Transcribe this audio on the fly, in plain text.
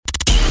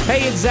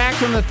Hey, it's Zach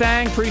from The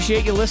Thang.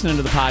 Appreciate you listening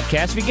to the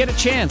podcast. If you get a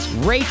chance,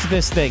 rate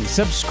this thing,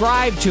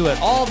 subscribe to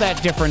it, all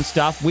that different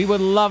stuff. We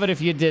would love it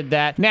if you did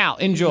that. Now,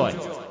 enjoy.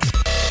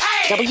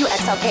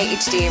 WXLK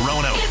HD.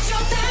 Rono. It's your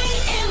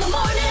thing in the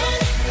morning.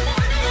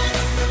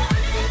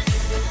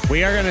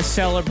 We are going to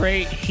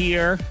celebrate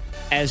here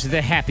as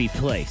the happy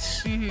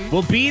place.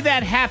 We'll be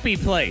that happy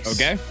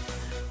place. Okay.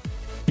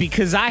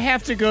 Because I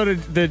have to go to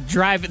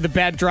the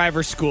bad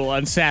driver school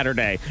on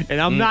Saturday,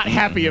 and I'm not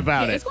happy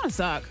about Yeah, it. it's going to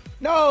suck.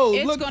 No,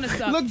 It's gonna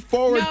suck. look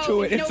forward No,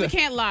 to it. no, we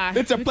can't lie.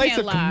 It's a We place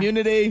can't of lie.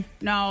 community.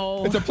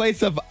 No. It's a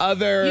place of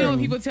other. You know when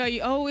people tell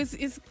you, oh, it's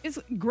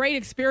a great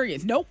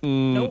experience. Nope.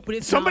 Nope, but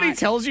it's Somebody not.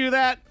 tells you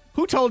that?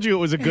 Who told you it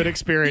was a good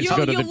experience to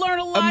go to You'll the... learn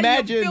a lot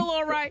and you'll feel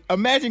all right.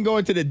 Imagine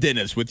going to the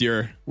dentist with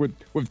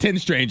 10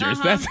 strangers.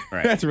 Uh-huh.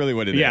 That's really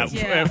what it is. Yeah,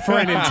 Yeah. for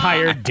an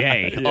entire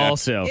day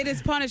also. It is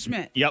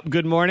punishment. Yep,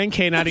 good morning,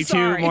 K92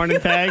 Sorry.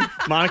 Morning Thang.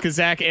 Monica,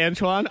 Zach,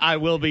 Antoine. I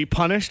will be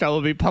punished. I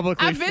will be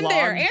publicly I've been flogged.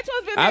 there.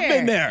 Antoine's been there. I've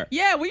been there.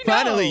 Yeah, we know.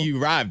 Finally,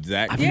 you arrived,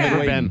 Zach. I've Yeah. never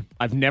Waiting. been.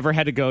 I've never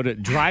had to go to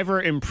driver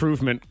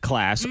improvement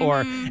class,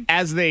 or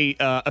as they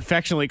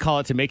affectionately call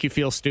it to make you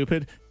feel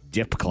stupid,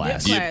 dip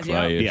class. Dip class,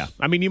 yeah. Yeah,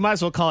 I mean, you might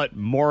as well call it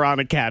Moron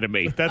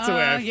Academy. That's the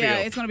way I feel. Yeah,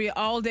 it's going to be an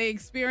all-day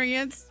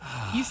experience.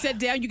 You sit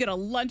down, you get a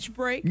lunch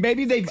break.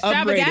 Maybe they've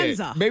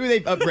Extravaganza. upgraded. Maybe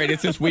they've upgraded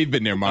since we've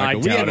been there, Monica. I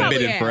We doubt haven't it.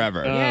 been in Yeah.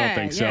 forever. I don't Yeah,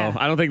 think so. yeah.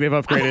 I don't think they've I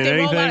upgraded hope they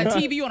roll out anything.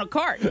 a TV on a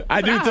cart.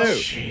 I do Wow.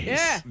 too.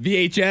 Yeah.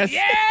 VHS.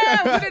 Yeah,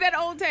 look at that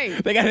old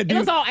tape. They gotta do. It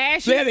was all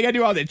ashy. Yeah, they gotta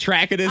do all the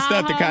tracking and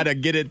stuff to Uh-huh. kind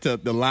of get it to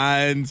the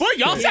lines. Boy,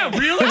 y'all sound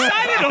real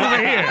excited over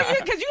here.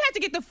 Because you have to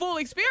get the full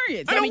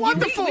experience. I don't want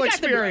the full we got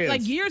experience.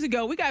 like years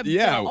ago, we got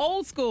Yeah. the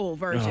old school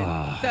version.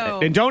 So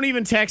And don't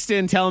even text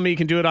in telling me you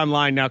can do it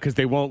online now because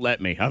they won't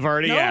let me. I've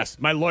already Nope.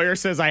 asked. My lawyer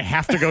says I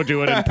have to go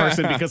do it in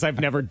person because I've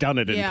never done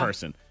it in Yeah.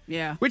 person.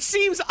 yeah. Which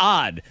seems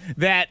odd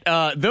that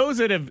those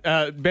that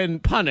have been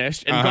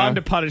punished and gone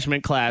to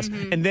punishment class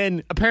and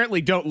then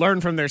apparently don't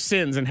learn from their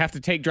sins and have to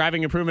take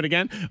driving improvement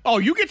again. Oh,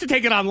 you get to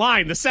take it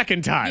online the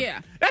second time. Yeah.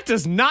 That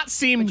does not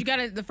seem... But you got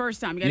it the first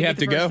time. You got You to have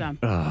get to the go.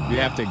 first time. You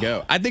have to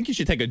go. I think you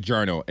should take a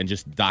journal and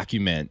just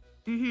document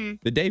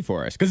the day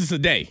for us because it's a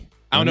day.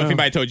 I don't know if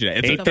anybody told you that.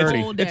 It's a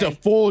 8:30. full It's a day.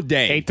 full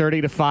day.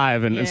 8:30 to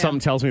 5 and Yeah.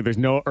 something tells me there's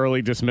no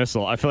early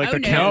dismissal. I feel like Oh, they're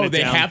no. counting No, it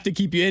they down. have to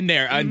keep you in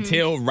there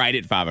until right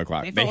at 5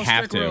 o'clock. They They follow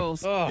have strict to.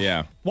 rules.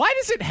 Yeah. Why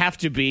does it have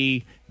to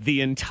be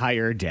the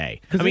entire day?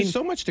 Because I mean, there's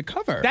so much to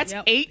cover. that's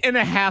Yep.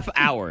 8.5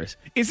 hours.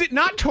 Is it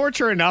not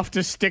torture enough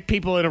to stick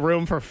people in a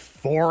room for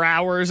 4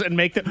 hours and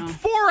make them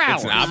 4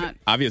 hours? It's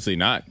obviously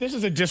not. This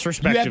is a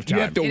disrespect of time.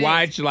 You have to It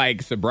watch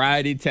like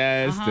sobriety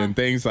tests and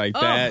things like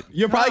that.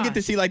 You'll probably get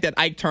to see like that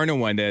Ike Turner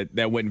one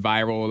that went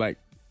viral like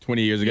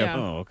 20 years ago. Yeah.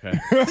 Oh, okay.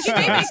 You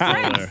may make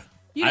friends.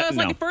 You know, it's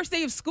no. like the first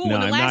day of school No,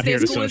 and the I'm last not day here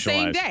of to school the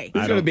same socialize. day.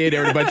 He's going to be in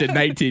there with a bunch of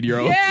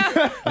 19-year-olds.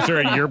 Yeah. Is there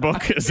a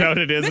yearbook? Is that what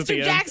it is at the Mr.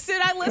 end? Jackson,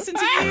 I listened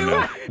to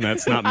you.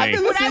 That's not I've me.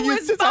 been listening to you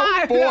was since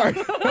I was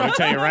 4. Let me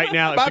tell you right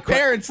now. My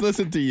parents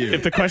listen to you.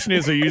 If the question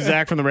is, are you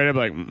Zach from the radio?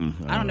 I'd be like, mm-mm,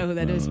 I don't know who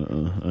that is.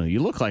 you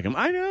look like him.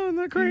 I know, isn't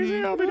that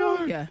crazy? I'll be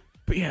doing. Yeah.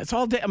 But yeah, it's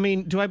all day. I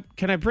mean,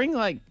 can I bring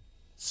like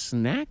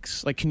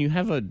snacks? Like, can you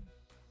have a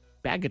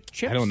bag of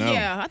chips? I don't know.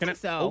 Yeah, I Can think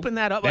so. open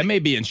that up? that Like, may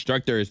be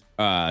instructor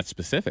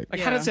specific. like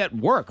how Yeah. does that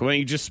work? Are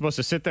you just supposed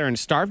to sit there and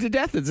starve to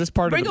death? Is this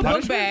part Bring of a the book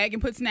punishment? bag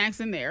and put snacks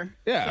in there.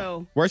 Yeah.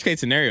 So, Worst case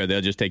scenario,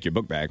 they'll just take your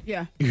book bag.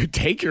 yeah. You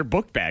take your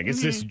book bag.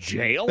 Is this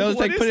jail? They'll just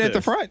What like is put it at the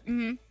this?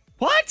 front.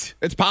 What?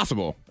 It's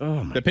possible.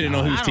 Depending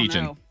on who's I don't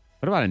teaching. know.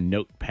 What about a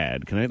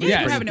notepad? Can I at least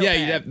Yeah, You have a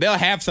yeah, notepad. they'll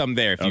have some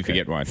there if you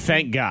forget one.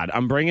 Thank God.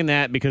 I'm bringing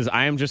that because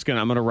I'm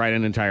gonna write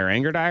an entire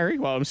anger diary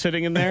while I'm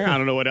sitting in there. I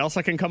don't know what else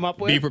I can come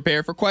up with. Be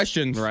prepared for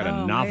questions. Write a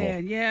Oh, novel.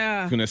 man,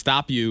 yeah. Going to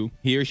stop you.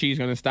 He or she's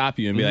going to stop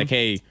you and be like,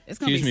 "Hey, It's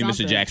gonna excuse be me, Mr.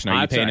 something. Jackson, are you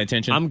That's paying all right.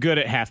 attention?" I'm good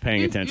at half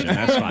paying attention.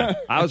 That's fine.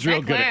 I was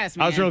real That good class,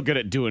 at. I was man. real good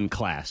at doing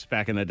class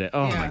back in the day.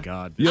 Oh Yeah. my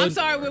God. I'm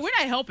sorry, we're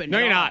not helping. No,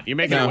 at you're all. not. You're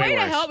making Is there it a way way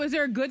to worse. help? Is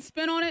there a good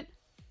spin on it?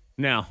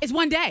 No, It's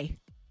one day.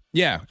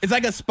 Yeah, it's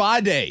like a spa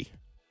day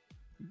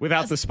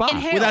without the spa.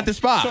 Inhale. without the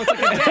spa. So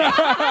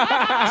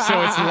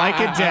it's like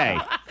a day.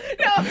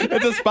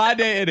 It's a spa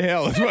day in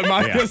hell, is what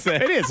Monica Yeah.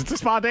 said. It is. It's a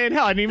spa day in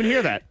hell. I didn't even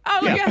hear that. Oh,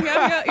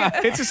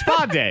 yeah. It's a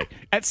spa day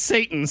at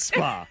Satan's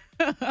Spa.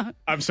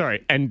 I'm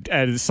sorry, and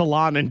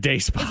salon and day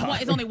spa.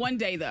 It's only one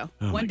day, though.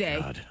 One day.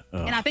 God.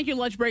 And I think your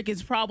lunch break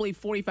is probably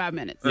 45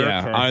 minutes. Yeah,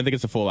 Okay. I don't think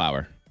it's a full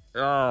hour.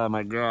 Oh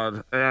my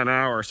God, an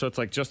hour. So it's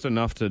like just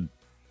enough to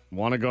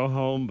want to go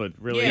home, but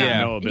really Yeah.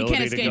 have no And you ability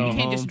can't to escape. go You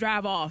can't home. just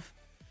drive off.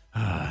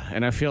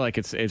 And I feel like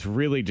it's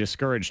really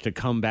discouraged to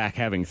come back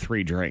having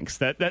 3 drinks.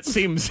 That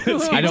seems.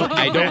 I don't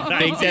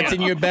think that's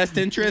in your best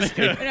interest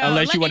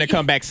unless you want to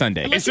come back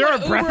Sunday. Is there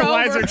a Uber over.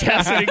 breathalyzer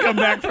test when you come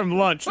back from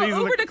lunch? These are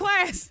Uber the, to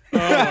class. oh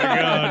my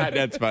God.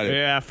 That's funny.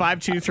 Yeah,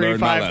 Learned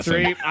my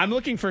 52353. I'm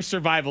looking for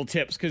survival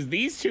tips because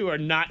these two are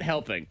not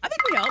helping. I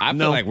think we help. I feel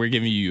No. like we're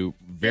giving you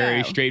very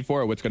Yeah.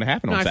 straightforward what's going to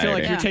happen No, on I feel Saturday.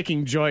 like you're Yeah.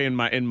 taking joy in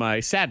my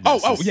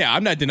sadness. Oh, yeah,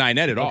 I'm not denying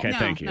that at all. Okay, No,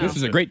 thank you. no. This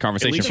is a great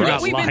conversation least for you're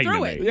us. not We've been lying to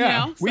through me. it.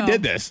 Yeah, You know, we so-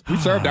 did this. We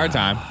served our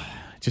time.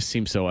 just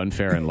seems so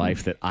unfair in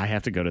life that I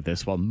have to go to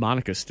this while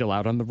Monica's still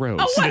out on the road.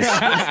 Oh,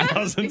 This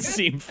doesn't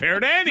seem fair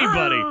to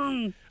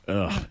anybody.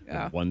 Ugh,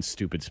 Yeah. one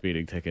stupid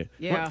speeding ticket.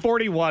 Yeah.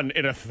 41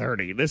 in a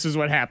 30. This is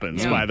what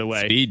happens, by the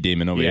way. Speed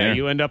demon over Yeah, there.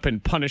 you end up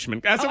in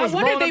punishment. That's Oh, what I was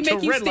wonder if rolling they up make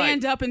to you red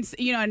stand light. up and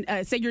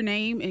say your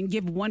name and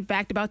give one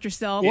fact about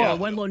yourself Yeah. or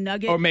one little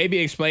nugget. Or maybe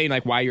explain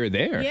like why you're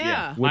there.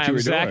 Yeah. What you I'm were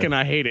Zach doing. and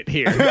I hate it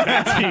here.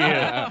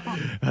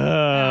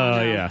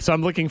 Yeah. So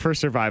I'm looking for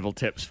survival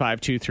tips.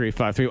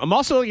 52353. I'm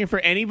also looking for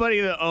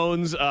anybody that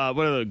owns what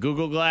are the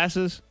Google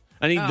glasses?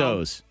 I need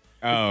those.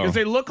 Oh. Because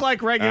they look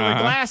like regular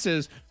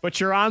glasses, but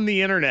you're on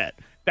the internet.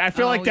 I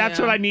feel like that's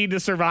yeah. what I need to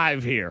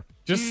survive here.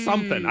 Just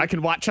something. I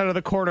can watch out of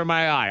the corner of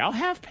my eye. I'll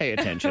have pay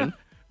attention.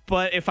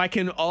 But if I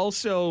can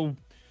also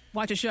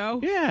Watch a show.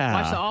 Yeah.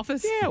 Watch The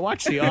Office. Yeah,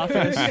 watch The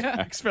Office.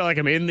 I just feel like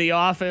I'm in The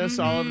Office,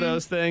 all of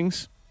those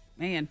things.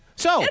 Man.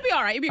 So, It'll be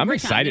all right. It'll be a I'm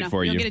great time, excited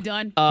for you. You'll get it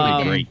done.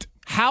 Great.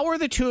 how are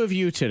the two of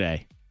you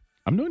today?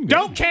 I'm doing good.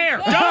 Don't care.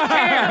 Don't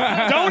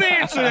care. Don't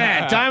answer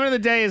that. Time of the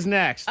day is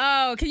next.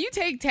 Oh, can you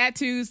take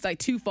tattoos like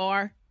too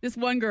far? This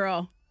one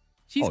girl,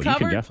 she's you covered.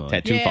 can definitely.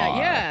 Tattoo yeah, far.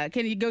 yeah.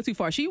 Can you go too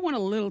far? She went a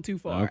little too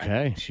far.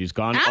 Okay, she's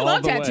gone I all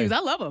love the tattoos. way.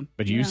 I love them.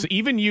 But you,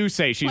 even you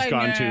say she's Like,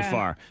 gone too nah.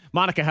 far.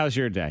 Monica, how's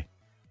your day?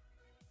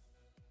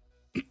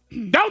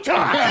 Don't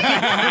talk. I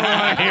don't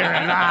want to hear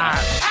it.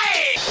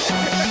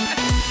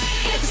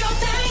 It's your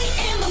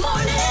thing in the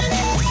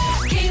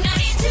morning.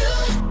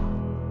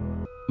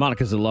 K92.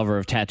 Monica's a lover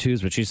of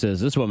tattoos, but she says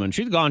this woman,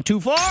 she's gone too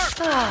far.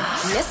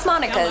 Miss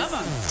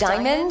Monica's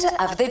Diamond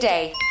of the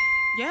Day.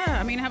 Yeah,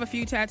 I mean, I have a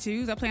few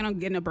tattoos. I plan on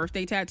getting a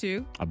birthday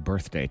tattoo. A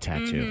birthday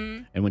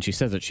tattoo. And when she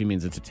says it, she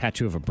means it's a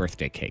tattoo of a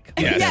birthday cake.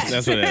 Yeah, Yes.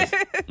 that's what it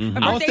is.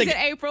 My birthday's in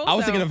April. I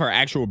was so- thinking of her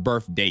actual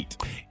birth date.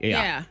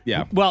 Yeah.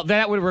 Yeah. Well,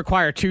 that would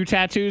require two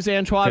tattoos,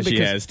 Antoine, Because she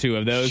has two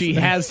of those. She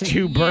has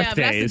two Yeah, but that's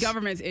birthdays. the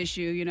government's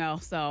issue, you know.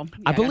 So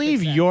I yeah, believe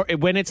fix that. your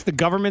when it's the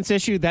government's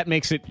issue, that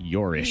makes it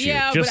your issue.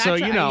 Yeah, Just but so I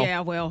try, you know. Yeah,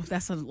 well,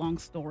 that's a long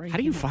story. How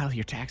do you file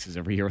your taxes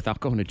every year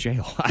without going to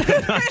jail?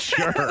 I'm not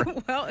sure.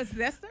 Well,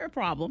 that's their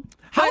problem.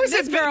 How But is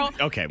this it girl?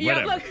 Okay,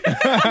 Yeah, whatever.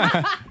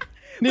 look,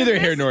 Neither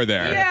this- here nor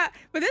there. Yeah,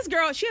 but this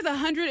girl, she has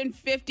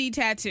 150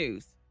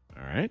 tattoos,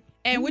 All right.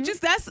 and which is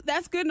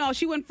that's good and all.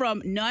 She went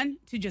from none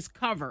to just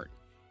covered,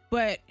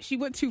 but she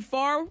went too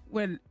far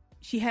when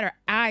she had her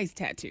eyes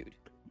tattooed.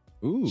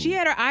 Ooh. She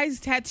had her eyes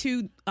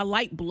tattooed a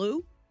light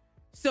blue,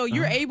 so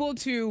you're able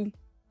to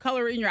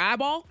color in your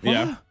eyeball.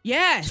 Yeah.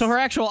 Yes. So her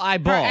actual Her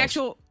eyeballs.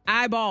 actual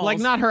eyeballs, Like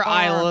not her are-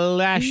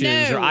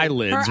 eyelashes or No,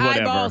 eyelids, Her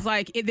whatever. eyeballs,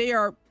 like they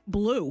are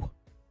blue.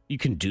 You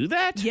can do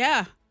that?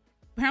 Yeah,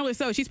 apparently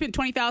so. She spent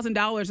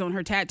 $20,000 on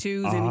her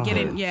tattoos and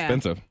getting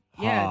Expensive.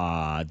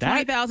 Yeah,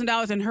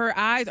 $20,000, and her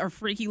eyes are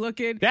freaky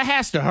looking. That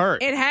has to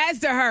hurt. It has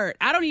to hurt.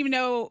 I don't even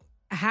know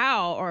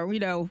how, or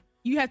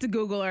you have to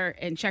Google her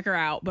and check her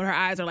out. But her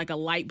eyes are like a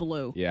light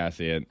blue. Yeah, I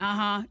see it.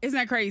 Isn't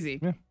that crazy?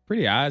 Yeah.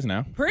 Pretty eyes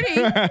now. Pretty,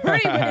 but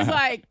it's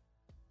like,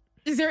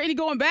 is there any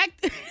going back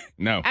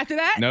No. after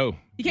that? No.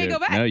 You can't go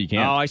back? No, you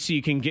can't. Oh, I see.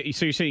 You can get.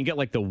 So you're saying you get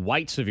like the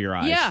whites of your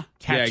eyes. Yeah.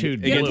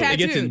 Tattooed. Yeah, Get it, a blue. it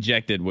gets tattoo.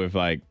 injected with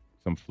like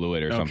some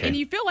fluid or something. And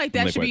you feel like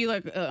that should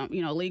Liquid. be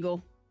like,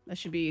 legal. That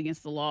should be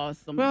against the law.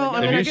 Well, But I if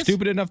mean, you're I guess-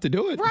 stupid enough to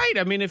do it. Right.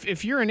 I mean,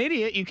 if you're an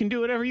idiot, you can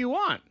do whatever you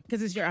want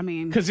because it's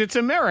because it's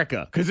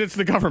America. Because it's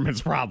the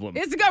government's problem.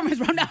 it's the government's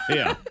problem now.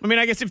 Yeah. I mean,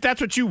 I guess if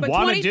that's what you But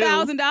want to do.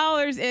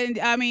 $20,000, and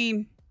I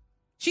mean,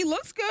 she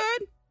looks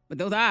good, but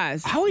those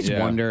eyes. I always Yeah.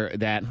 wonder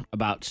that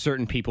about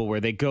certain people where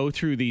they go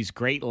through these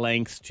great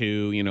lengths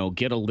to,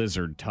 get a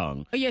lizard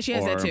tongue. Oh, yeah, she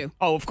has that Or- too.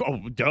 Oh, of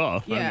course. Oh, duh.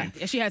 I Yeah, mean,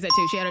 yeah, she has that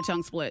too. She had her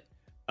tongue split.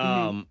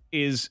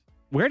 is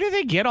where do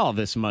they get all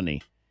this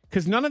money?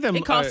 Because none of them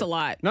It costs a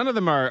lot. None of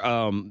them are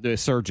the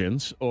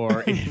surgeons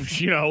or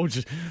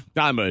just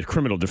I'm a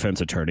criminal defense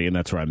attorney and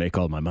that's where I make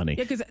all my money.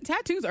 Yeah, because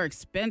tattoos are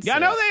expensive. Yeah, I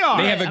know they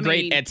are. They have a I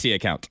great mean, Etsy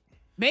account.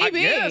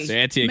 Maybe. guess. The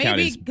Etsy account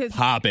Maybe is 'cause-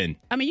 popping.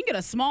 I mean, you get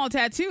a small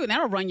tattoo, and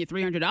that'll run you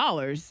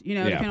 $300,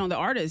 Yeah. depending on the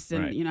artist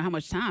and, Right. how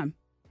much time.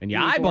 And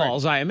your Going forward.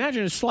 eyeballs, I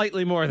imagine, is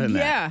slightly more than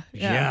that.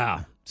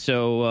 Yeah.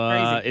 So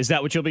Crazy. is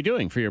that what you'll be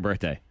doing for your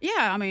birthday?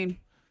 Yeah, I mean,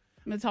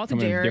 I'm going to talk to Come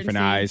in Jared. different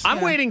and see. eyes. I'm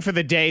Yeah. waiting for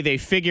the day they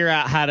figure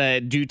out how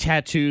to do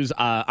tattoos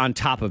on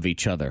top of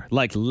each other,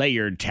 like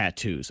layered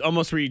tattoos,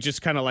 almost where you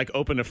just kind of like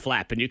open a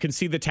flap and you can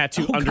see the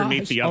tattoo Oh,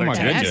 underneath gosh. the Oh, other my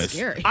tattoo. goodness. That's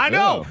scary. I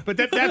know, Oh. but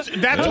that's what's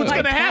like going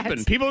to that.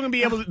 happen. People are going to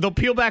be able to, they'll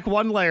peel back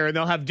one layer and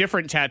they'll have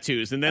different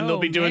tattoos, and then they'll Oh,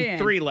 be doing man.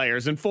 3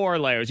 layers and 4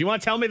 layers. You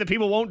want to tell me that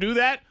people won't do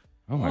that?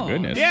 Oh my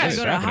goodness. Yeah, You What is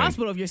go to the happening?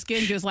 hospital if your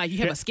skin just like you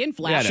have a skin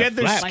flap. Shed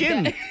their flap. Like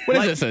skin. that. What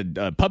is this?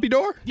 A puppy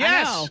door?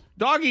 Yes, know.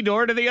 doggy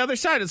door to the other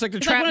side. It's like the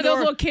It's trap like one of door. those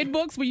little kid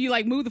books where you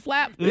like move the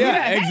flap.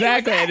 Yeah, Hey,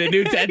 exactly. what's And that? a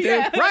new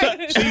tattoo.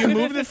 Right. So you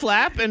move the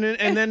flap, and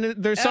then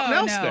there's something Oh,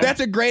 else no. there. That's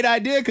a great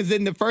idea because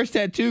then the first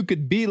tattoo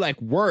could be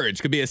like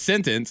words, could be a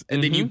sentence,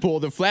 and then you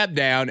pull the flap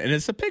down and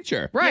it's a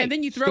picture. Yeah, and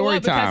then you throw Story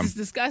up time because it's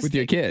disgusting. with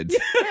your kids.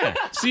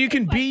 So you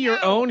can be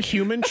your own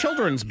human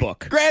children's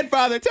book.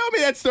 Grandfather, tell me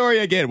that story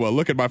again. Well,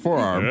 look at my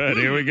forearm. Good,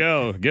 here we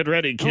go. Get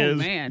ready, kids.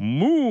 man.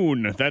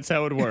 Moon. That's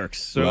how it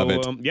works. So, Love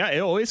it. yeah,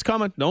 it'll always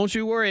coming. Don't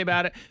you worry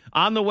about it.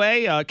 On the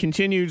way,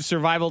 continued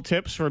survival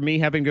tips for me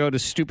having to go to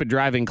stupid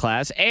driving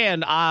class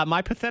and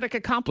my pathetic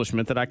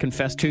accomplishment that I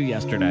confessed to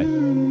yesterday.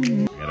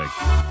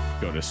 Gotta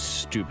go to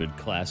stupid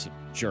class of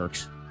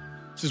jerks.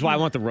 This is why I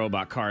want the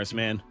robot cars,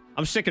 man.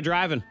 I'm sick of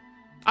driving.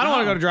 I don't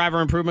want to go to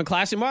driver improvement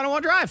class anymore. I don't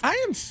want to drive.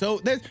 I'm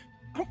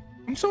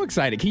so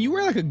excited. Can you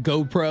wear like a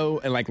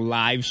GoPro and like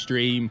live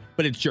stream,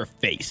 but it's your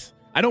face?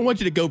 I don't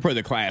want you to GoPro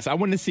the class. I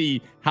want to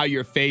see how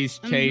your face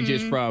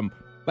changes from,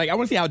 like, I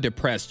want to see how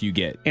depressed you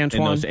get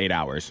Antoine, in those 8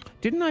 hours.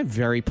 Didn't I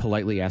very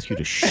politely ask you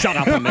to shut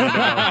up a minute ago?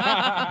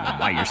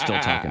 Why you're still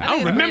talking? I don't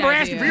That's a remember great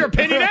asking idea. for your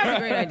opinion That's a ever.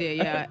 great idea,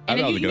 yeah. I And thought then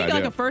it was you a good need like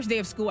idea. a first day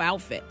of school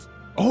outfit.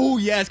 Oh,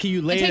 yes. Can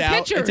you lay And it take out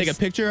pictures. and take a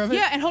picture of it?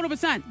 Yeah, and hold up a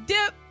sign.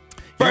 Dip.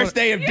 First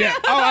day of dip.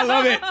 Oh, I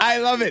love it. I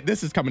love it.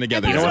 This is coming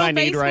together. You know It's what on I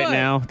need right Facebook.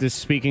 now? This,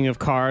 speaking of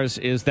cars,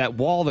 is that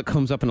wall that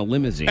comes up in a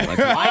limousine. Like,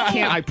 why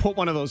can't I put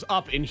one of those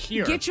up in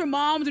here? Get your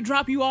mom to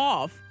drop you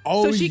off.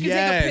 Oh, so she can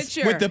yes. take a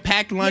picture. With the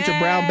packed lunch, a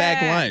brown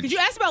bag lunch. Did you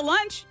ask about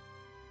lunch?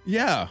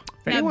 Yeah.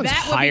 If anyone's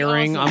that would be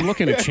hiring, awesome. I'm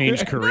looking to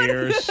change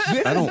careers.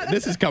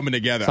 This is coming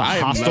together. It's a I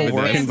am hostile loving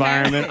work this.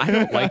 environment. I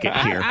don't like it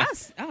here.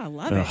 I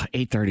love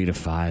it. 8:30 to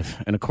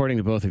 5. And according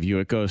to both of you,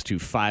 it goes to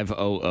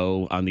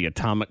 5:00 on the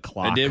atomic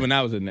clock. I did when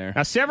I was in there.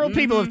 Now, several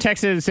people have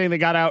texted and saying they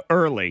got out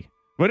early.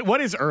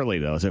 What is early,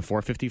 though? Is it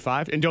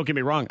 4:55? And don't get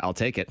me wrong, I'll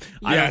take it.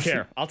 I don't Yes.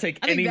 care. I'll take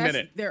I think any that's,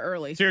 minute. they're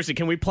early. Seriously,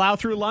 can we plow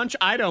through lunch?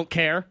 I don't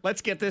care.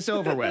 Let's get this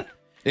over with.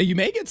 Yeah, you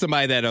may get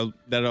somebody that'll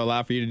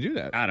allow for you to do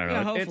that. I don't know.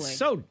 Yeah, hopefully. It's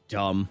so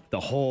dumb,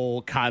 the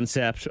whole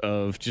concept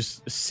of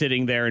just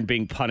sitting there and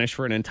being punished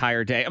for an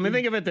entire day. I mean,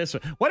 think of it this way.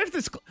 What if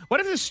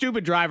this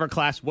stupid driver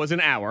class was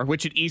an hour,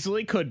 which it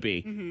easily could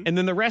be, and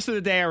then the rest of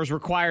the day I was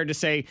required to,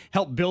 say,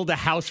 help build a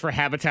house for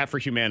Habitat for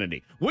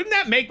Humanity? Wouldn't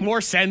that make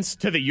more sense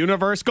to the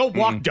universe? Go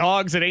walk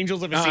dogs at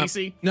Angels of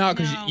Assisi? No,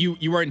 because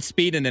you weren't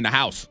speeding in the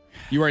house.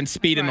 You weren't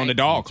speeding on the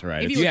dog. That's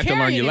right. If You you, have were to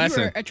learn your carrying it, lesson.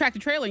 You were a tractor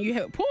trailer and you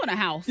had pulling a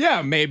house.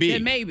 Yeah, maybe.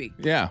 Then maybe.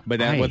 Yeah, but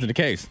that wasn't the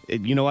case.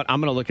 You know what?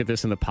 I'm going to look at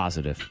this in the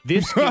positive.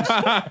 This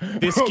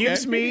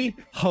gives me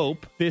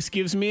hope. This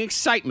gives me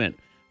excitement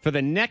for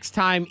the next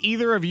time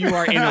either of you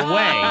are in a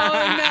way.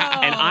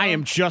 And I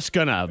am just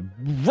going to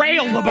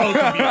rail the both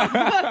of you.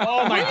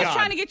 Oh, my We're just God.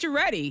 trying to get you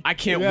ready. I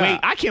can't wait.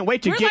 I can't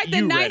wait to We're get like the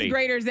you ninth ready.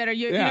 graders that are,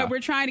 you Yeah. know, we're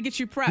trying to get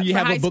you prepped Do you for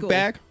have high a book school.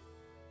 bag?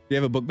 You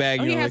have a book bag?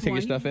 Oh, You he know, has take your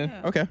one. stuff in?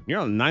 Yeah. Okay. You're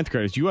on the ninth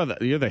graders. You're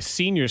the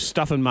seniors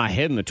stuffing my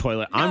head in the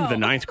toilet. I'm No. the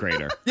ninth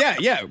grader. Yeah.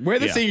 We're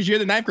the Yeah. seniors. You're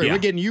the ninth grade. Yeah. We're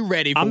getting you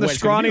ready for I'm the what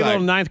it's gonna scrawny be like.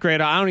 little ninth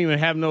grader. I don't even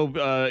have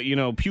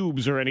no,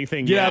 pubes or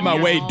anything. Get yet. out of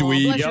my way, Oh,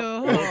 dweeb. bless Yep.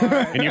 your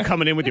heart. And you're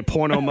coming in with your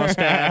porno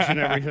mustache and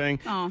everything.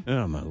 Oh.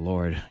 Oh, my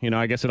Lord. You know,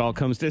 I guess it all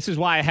comes. This is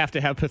why I have to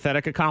have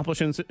pathetic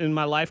accomplishments in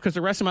my life, because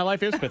the rest of my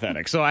life is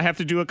pathetic. So I have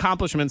to do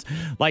accomplishments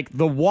like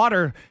the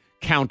water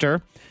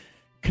counter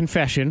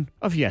confession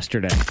of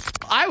yesterday.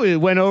 I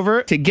went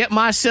over to get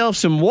myself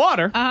some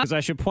water, because I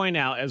should point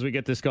out as we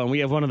get this going, we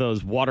have one of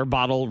those water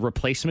bottle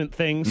replacement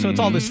things. So it's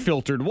all this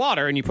filtered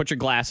water, and you put your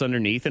glass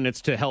underneath, and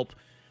it's to help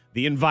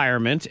the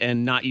environment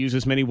and not use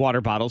as many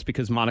water bottles,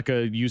 because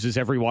Monica uses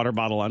every water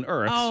bottle on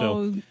Earth. Oh,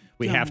 so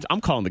we have to.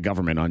 I'm calling the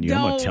government on you.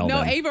 I'm going to tell no,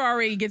 them. Ava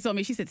already gets on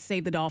me. She said,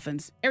 save the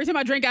dolphins. Every time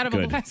I drink out of a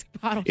Good. plastic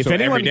bottle. If So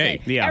anyone, every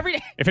day. Yeah. Every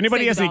day. If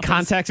anybody Save has the any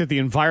dolphins. contacts at the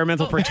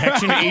Environmental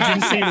Protection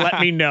Agency, let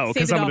me know, Save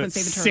because the I'm going to dolphins,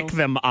 save the sick turtles.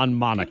 them on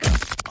Monica.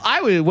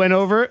 I went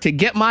over to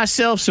get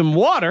myself some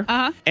water,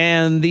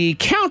 and the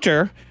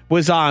counter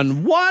was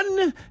on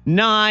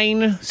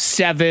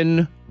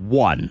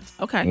 1971.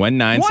 Okay.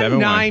 1971.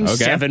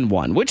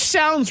 1971, which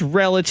sounds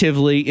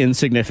relatively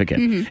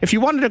insignificant. If you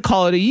wanted to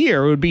call it a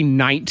year, it would be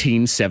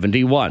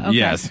 1971. Okay.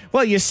 Yes.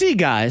 Well, you see,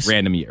 guys.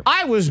 Random year.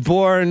 I'm a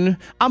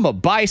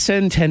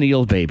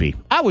bicentennial baby.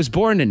 I was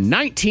born in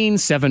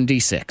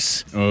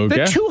 1976. Okay.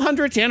 The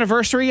 200th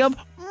anniversary of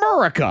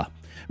Murica.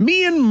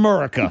 Me and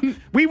Murica.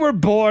 We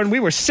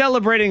were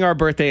celebrating our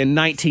birthday in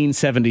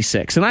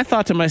 1976. And I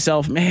thought to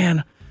myself,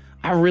 man,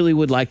 I really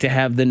would like to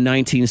have the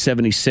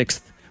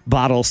 1976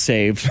 bottle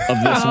saved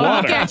of this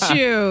water. Look at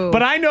you.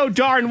 But I know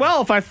darn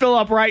well if I fill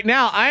up right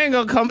now, I ain't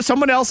gonna come.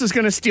 Someone else is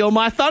gonna steal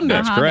my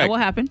thunder. That correct. will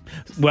happen.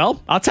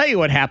 Well, I'll tell you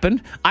what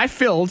happened. I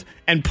filled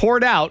and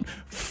poured out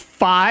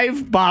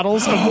 5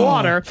 bottles of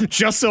water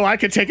just so I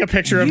could take a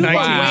picture of You are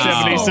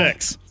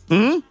 1976.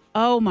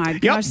 Oh, my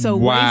gosh. Yep. So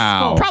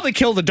Wow. wasteful. Probably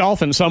killed a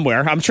dolphin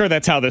somewhere. I'm sure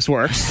that's how this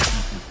works.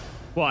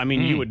 Well, I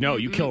mean, you would know.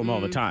 You kill them all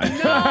the time.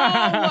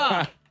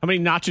 How many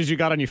notches you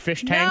got on your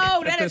fish tank? No,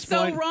 at that this is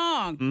so point?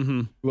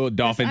 wrong. Little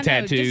dolphin I know,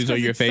 tattoos just 'cause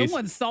on your it's face.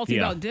 Someone's salty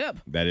Yeah. about dip.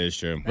 That is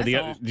true. The-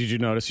 That's all. did you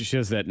notice she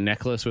has that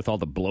necklace with all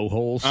the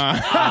blowholes?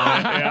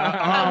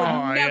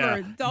 I would never.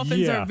 yeah. Dolphins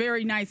Yeah. are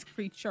very nice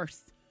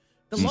creatures.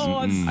 The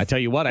Lord's. I tell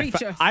you what,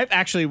 Creatures. I've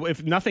actually,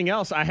 if nothing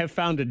else, I have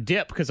found a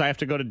dip because I have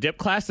to go to dip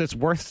class that's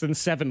worse than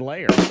 7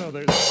 layers. So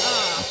there's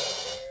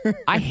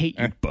I hate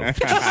you both.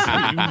 Just so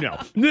you know.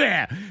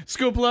 Yeah.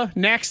 Scoopla,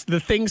 next, the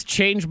things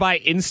changed by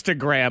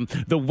Instagram.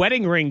 The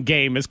wedding ring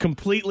game is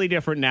completely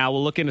different now.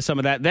 We'll look into some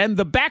of that. Then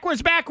the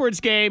backwards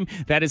game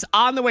that is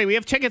on the way. We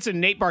have tickets in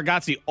Nate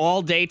Bargatze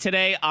all day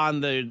today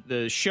on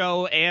the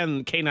show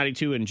and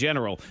K92 in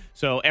general.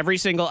 So every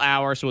single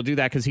hour. So we'll do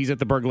that because he's at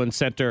the Berglund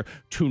Center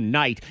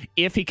tonight.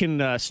 If he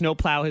can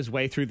snowplow his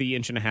way through the 1.5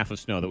 inches of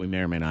snow that we may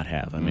or may not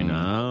have. I mean,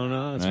 I don't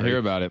know. It's I hear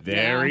about it.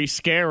 Very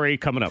scary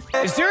coming up.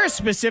 Is there a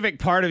specific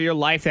part of your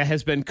life that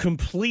has been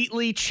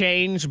completely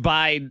changed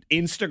by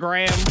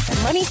Instagram?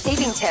 Money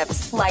saving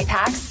tips, life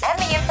hacks, and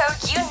the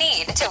info you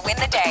need to win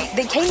the day.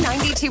 The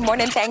K92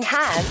 Morning Thing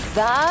has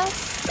the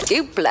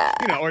Scoopla.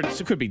 You know, or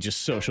it could be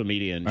just social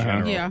media in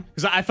general. Yeah.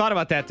 Because I thought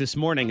about that this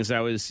morning as I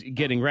was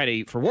getting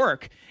ready for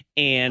work,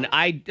 and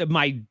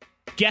my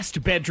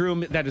guest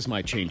bedroom, that is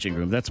my changing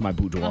room. That's my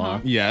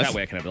boudoir. Yes. That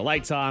way I can have the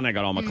lights on. I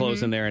got all my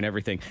clothes in there and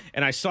everything.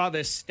 And I saw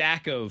this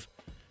stack of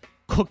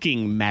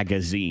cooking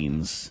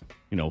magazines,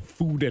 you know,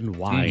 food and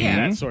wine,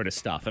 that sort of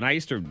stuff. And I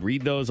used to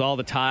read those all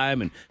the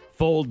time and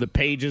fold the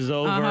pages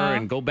over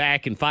and go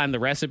back and find the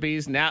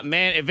recipes. Now,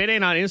 man, if it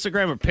ain't on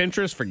Instagram or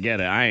Pinterest,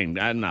 forget it.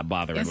 I'm not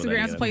bothering with it.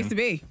 Instagram's the place to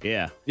be.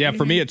 Yeah. Yeah,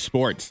 for me, it's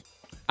sports.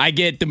 I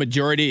get the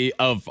majority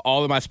of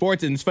all of my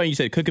sports. And it's funny you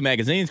said cooking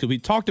magazines because we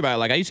talked about it.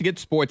 Like, I used to get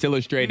Sports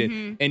Illustrated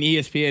and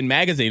ESPN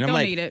magazine. I'm Don't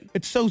like, need it.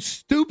 it's so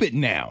stupid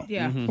now.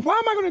 Yeah. Why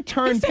am I going to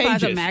turn Still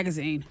buys pages? a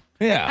magazine.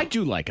 Yeah. I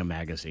do like a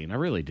magazine. I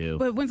really do.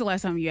 But when's the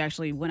last time you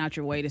actually went out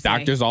your way to say?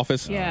 Doctor's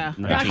office. Yeah.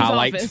 Like Doctor's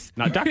highlights. office.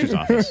 Not doctor's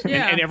office.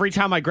 Yeah. And every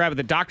time I grab at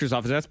the doctor's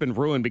office, that's been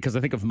ruined because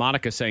I think of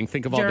Monica saying,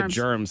 think of all the Germs.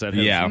 germs that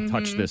have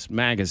touched this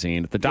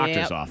magazine at the doctor's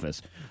Yep.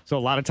 office. So a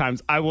lot of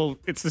times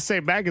it's the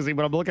same magazine,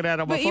 but I'm looking at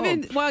it on my But phone.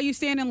 even while you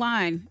stand in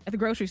line at the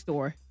grocery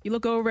store, you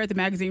look over at the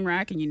magazine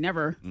rack and you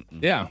never.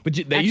 Yeah, but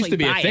they used Actually to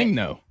be a buy thing, it.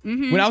 though.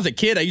 When I was a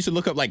kid, I used to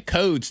look up like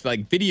codes to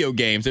like video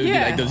games. It would be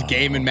Yeah. like those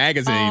gaming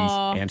magazines.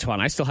 Antoine,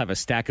 I still have a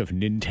stack of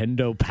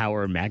Nintendo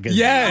Power magazines.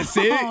 Yes,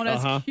 see? Oh,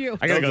 that's cute.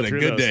 I gotta Those go are through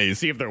the good those, days.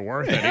 see if they're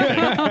worth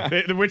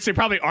anything. Which they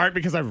probably aren't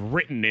because I've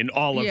written in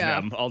all of Yeah.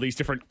 them, all these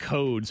different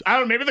codes. I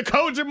don't know, maybe the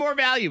codes are more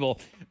valuable.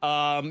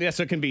 So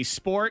it can be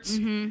sports.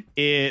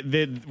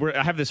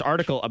 I have this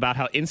article about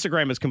how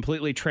Instagram has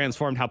completely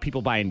transformed how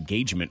people buy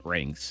engagement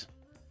rings.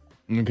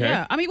 Okay.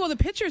 Yeah. I mean, well, the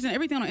pictures and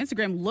everything on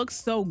Instagram looks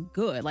so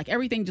good. Like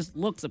everything just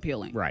looks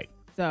appealing. Right.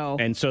 So.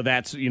 And so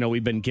that's,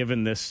 we've been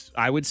given this,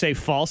 I would say,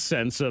 false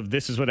sense of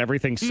this is what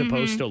everything's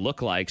supposed to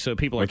look like. So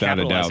people are Without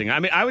a doubt. capitalizing. I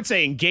mean, I would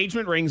say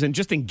engagement rings and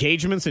just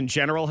engagements in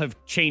general have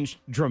changed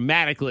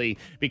dramatically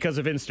because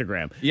of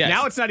Instagram. Yes.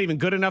 Now it's not even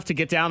good enough to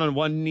get down on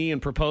one knee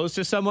and propose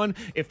to someone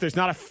if there's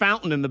not a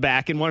fountain in the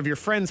back and one of your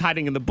friends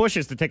hiding in the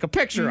bushes to take a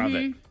picture of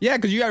it. Yeah,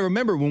 because you got to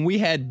remember when we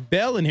had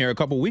Belle in here a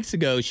couple weeks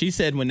ago, she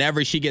said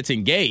whenever she gets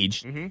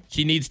engaged,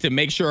 she needs to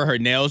make sure her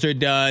nails are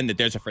done, that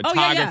there's a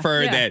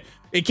photographer, yeah. that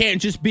it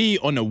can't just be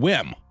on a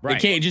whim. Right.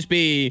 It can't just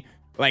be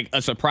like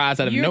a surprise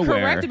out of You're nowhere.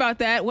 correct about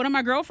that. One of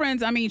my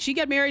girlfriends, I mean, she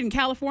got married in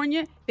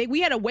California.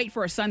 We had to wait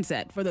for a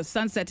sunset, for the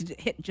sunset to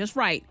hit just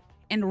right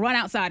and run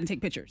outside and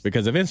take pictures.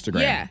 Because of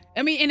Instagram. Yeah.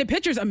 I mean, and the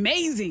picture's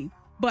amazing,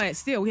 but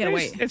still, we had to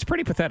wait. It's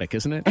pretty pathetic,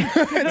 isn't it? It's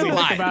a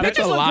lie. That's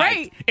Pictures a look lie.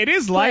 great. It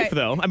is life, But-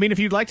 though. I mean, if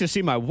you'd like to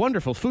see my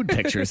wonderful food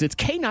pictures, it's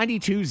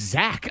K92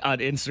 Zach on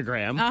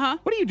Instagram.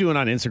 What are you doing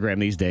on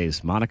Instagram these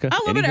days, Monica? I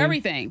love it Anything?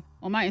 everything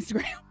on my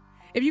Instagram.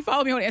 If you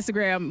follow me on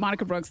Instagram,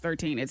 Monica Brooks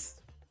 13,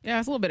 it's a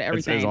little bit of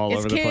everything. It's all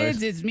over the kids,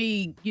 place. it's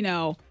me,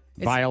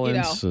 it's,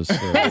 Violence. You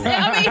know.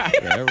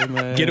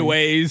 Everything.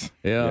 Getaways.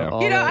 Yeah.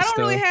 all I that don't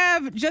really stuff.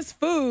 have just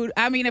food.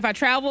 I mean, if I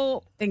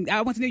travel, and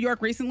I went to New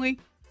York recently,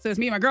 so it's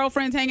me and my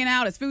girlfriends hanging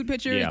out. It's food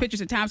pictures, Yeah.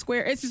 pictures of Times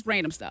Square. It's just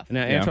random stuff.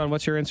 Now, Antoine,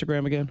 what's your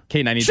Instagram again?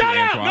 K92 Shut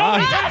up!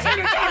 Antoine.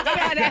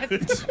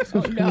 Oh,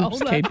 no.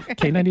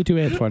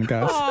 K92 Antoine,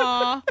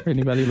 guys. For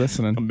anybody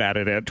listening. I'm mad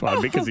at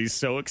Antoine because he's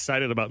so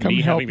excited about Come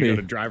me help having to go me.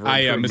 to driver I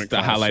improvement missed the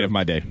class, highlight so- of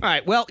my day. All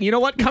right, well, you know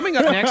what? Coming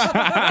up next is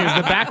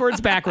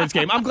the backwards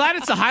game. I'm glad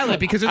it's a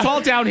highlight because it's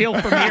all downhill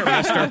from here,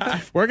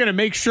 mister. We're going to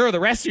make sure the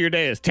rest of your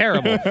day is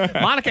terrible.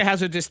 Monica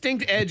has a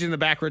distinct edge in the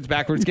backwards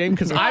game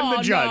because I'm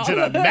the judge, no.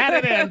 and I'm mad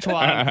at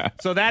Antoine.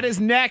 So that is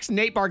next.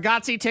 Nate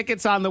Bargatze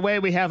tickets on the way.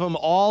 We have them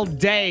all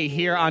day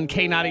here on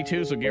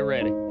K92, so get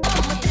ready.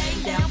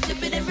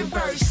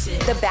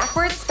 The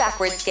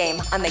backwards game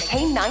on the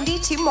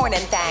K92 Morning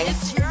Thing.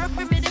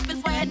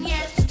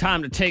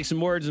 Time to take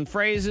some words and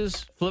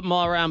phrases, flip them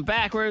all around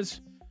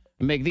backwards,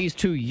 and make these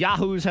two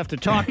yahoos have to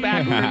talk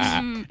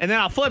backwards. And then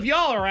I'll flip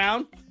y'all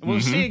around, and we'll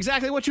see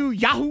exactly what you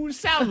yahoos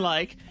sound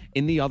like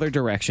in the other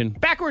direction.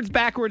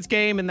 Backwards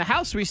game. In the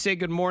house, we say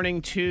good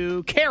morning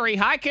to Carrie.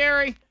 Hi,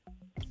 Carrie.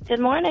 Good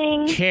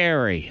morning.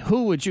 Carrie,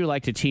 who would you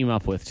like to team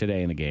up with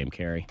today in the game,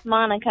 Carrie?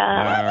 Monica.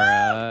 All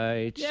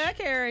right. Yeah,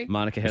 Carrie.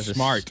 Monica has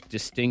Smart. a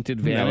distinct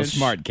advantage. That was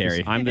smart,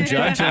 Carrie. I'm the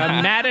judge, and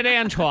I'm mad at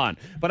Antoine.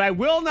 But I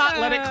will not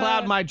let it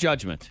cloud my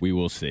judgment. We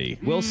will see.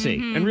 We'll see.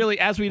 And really,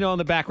 as we know in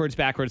the backwards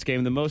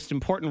game, the most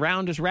important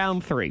round is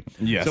round 3.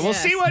 Yes. So we'll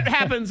Yes. see what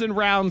happens in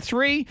round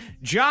 3.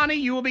 Johnny,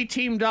 you will be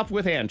teamed up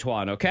with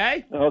Antoine,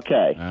 okay?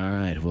 Okay. All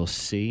right, we'll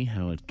see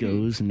how it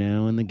goes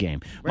now in the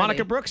game.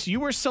 Monica Brooks, you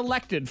were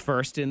selected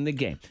first in the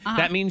game.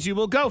 That means you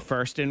will go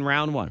first in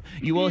round 1.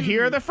 You will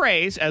hear the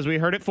phrase, as we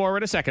heard it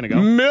forward a second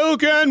ago,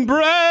 milk and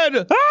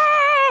bread.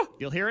 Ah!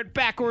 You'll hear it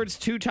backwards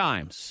 2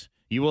 times.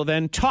 You will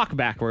then talk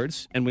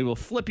backwards, and we will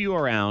flip you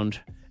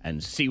around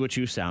and see what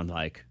you sound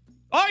like.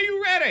 Are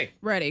you ready?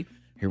 Ready.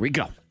 Here we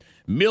go.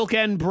 Milk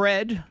and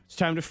bread. It's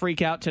time to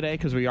freak out today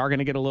because we are going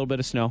to get a little bit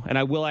of snow. And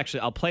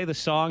I'll play the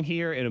song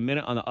here in a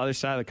minute on the other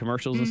side of the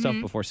commercials and stuff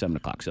before 7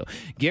 o'clock. So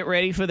get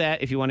ready for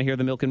that if you want to hear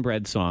the milk and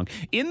bread song.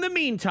 In the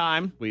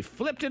meantime, we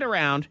flipped it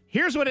around.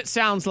 Here's what it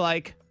sounds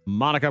like.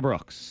 Monica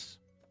Brooks.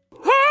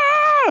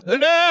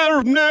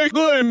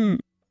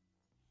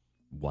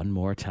 One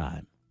more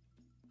time.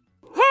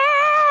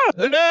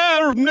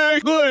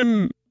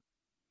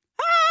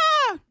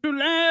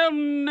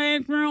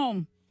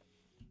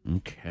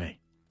 Okay.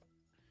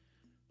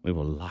 We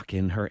will lock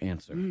in her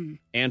answer.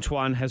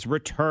 Antoine has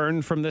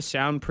returned from the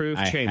soundproof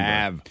chamber. I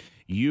have.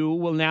 You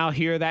will now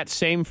hear that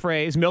same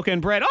phrase, milk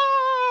and bread,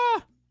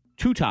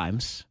 2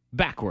 times,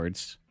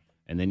 backwards.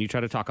 And then you try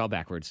to talk all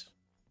backwards.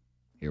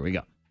 Here we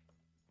go.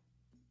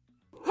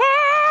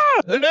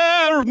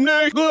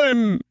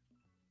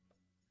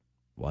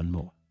 One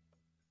more.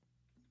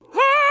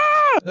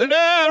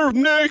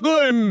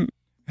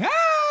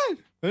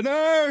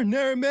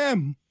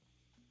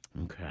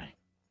 Okay.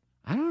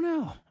 I don't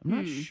know. I'm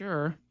not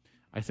sure.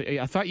 I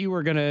thought you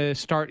were going to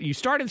start. You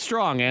started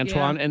strong,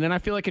 Antoine, and then I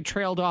feel like it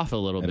trailed off a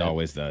little bit. It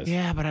always does.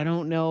 Yeah, but I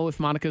don't know if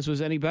Monica's was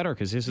any better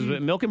because this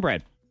is milk and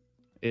bread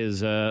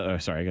is.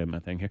 Sorry, I got my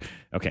thing here.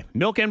 Okay,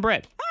 milk and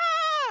bread.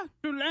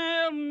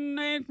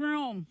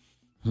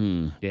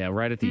 Yeah,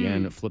 right at the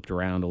end, it flipped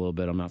around a little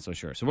bit. I'm not so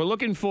sure. So we're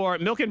looking for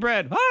milk and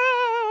bread.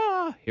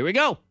 Here we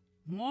go.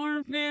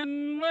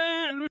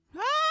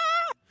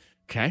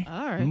 Okay.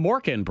 All right.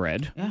 Mork and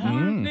bread.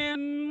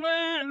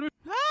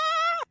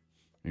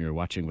 You were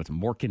watching with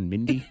Mork and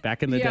Mindy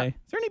back in the day.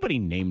 Is there anybody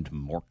named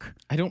Mork?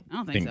 I don't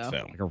think so.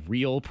 Like a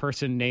real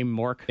person named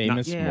Mork?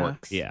 Famous Yeah.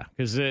 Morks. Yeah,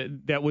 because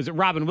that was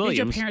Robin Williams.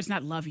 Did your parents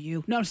not love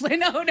you? No, I'm just like,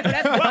 no,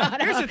 that's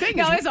not. Here's the thing.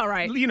 No, is, it's all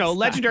right. You know, It's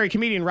legendary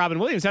comedian Robin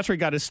Williams, that's where he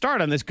got his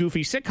start on this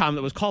goofy sitcom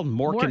that was called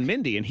Mork and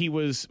Mindy. And he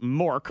was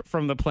Mork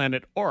from the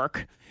planet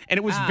Ork. And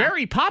it was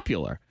very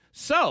popular.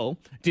 So,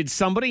 did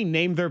somebody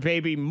name their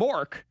baby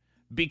Mork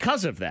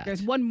because of that?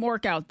 There's one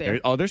Mork out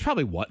there. There's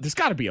probably one. There's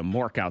got to be a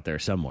Mork out there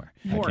somewhere.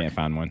 I can't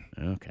find one.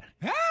 Okay.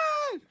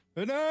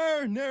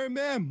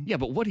 Yeah,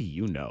 but what do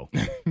you know?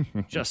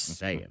 Just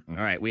saying. All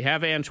right, we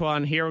have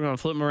Antoine here. We're going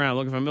to flip him around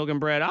looking for milk and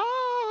bread.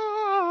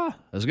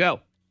 Let's go.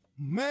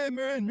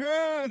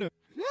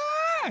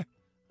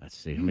 Let's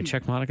see. Let me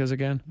check Monica's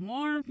again.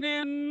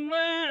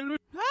 It's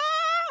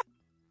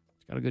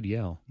got a good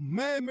yell.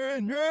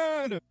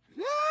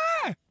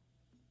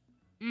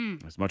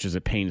 As much as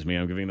it pains me,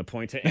 I'm giving the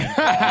point to Antoine.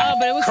 Oh,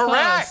 but it was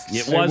Correct.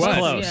 close. It was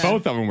close. Yeah.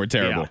 Both of them were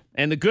terrible. Yeah.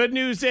 And the good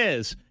news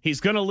is he's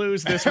going to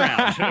lose this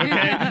round,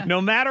 okay? No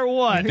matter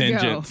what.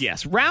 Vengeance.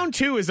 Yes, round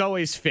 2 is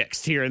always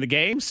fixed here in the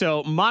game.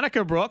 So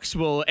Monica Brooks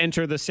will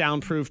enter the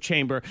soundproof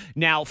chamber.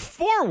 Now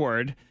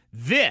forward,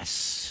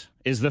 this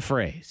is the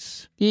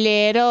phrase.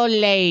 Little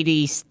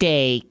lady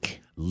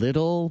steak.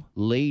 Little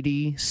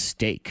lady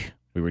steak.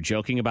 We were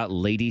joking about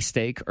lady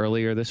steak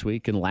earlier this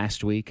week and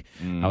last week.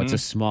 How it's a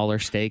smaller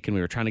steak, and we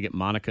were trying to get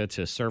Monica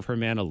to serve her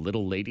man a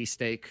little lady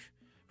steak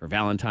for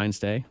Valentine's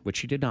Day, which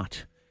she did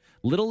not.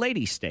 Little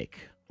lady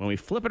steak, when we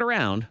flip it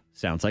around,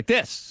 sounds like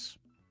this.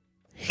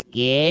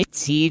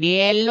 It's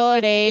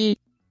Laurel.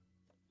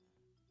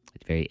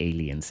 It's very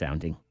alien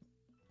sounding.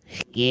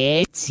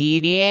 It's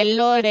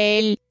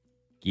Laurel.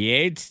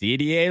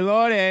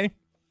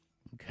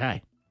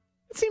 Okay.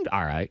 It seemed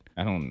all right.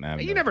 I don't know.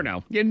 You never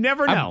know. You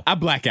never know. I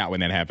black out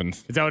when that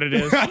happens. Is that what it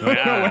is? I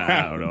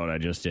don't know what I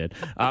just did.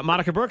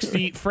 Monica Brooks,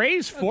 the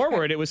phrase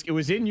forward, it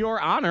was in your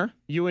honor,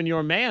 you and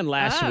your man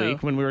last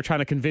week when we were trying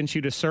to convince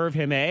you to serve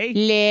him a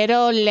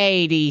Little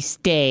lady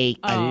steak.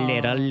 a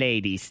little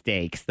lady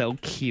steak. So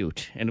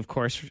cute. And of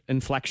course,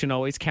 inflection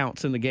always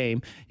counts in the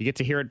game. You get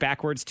to hear it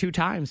backwards 2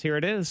 times. Here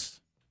it is.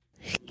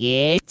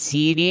 It's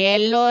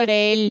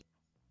Laurel.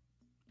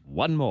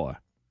 One more.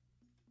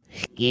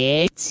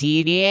 It's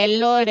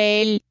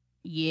Laurel.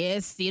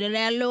 Yes, see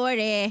that,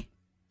 Lordy.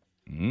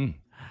 I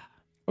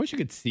wish you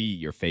could see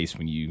your face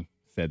when you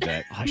said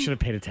that. Oh, I should have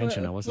paid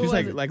attention. I wasn't. He's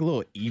like a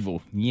little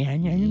evil. Yeah.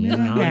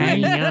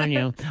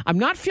 I'm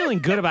not feeling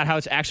good about how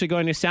it's actually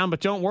going to sound, but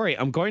don't worry.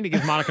 I'm going to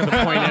give Monica the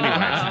point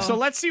anyway. So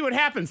let's see what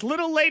happens.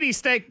 Little lady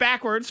steak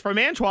backwards from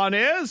Antoine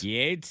is.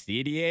 Yeah,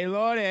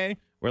 Lordy.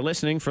 We're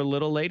listening for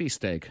Little Lady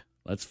Steak.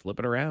 Let's flip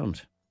it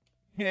around.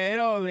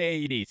 Hello,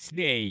 lady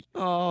steak.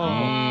 Oh,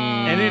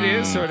 and it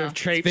is sort of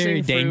traipsing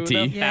very through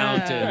dainty. the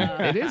fountain.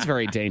 It is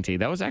very dainty.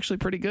 That was actually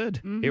pretty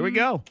good. Here we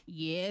go.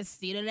 Yes,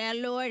 see to that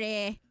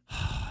lordy. I'm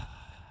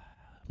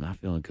not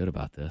feeling good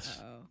about this.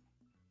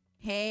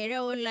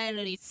 Hello,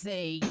 lady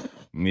steak.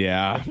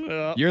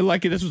 Yeah. You're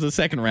lucky this was the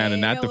second round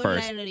and not the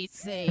first.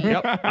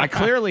 Yep, I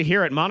clearly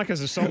hear it.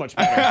 Monica's is so much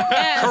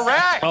better.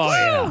 Correct. Oh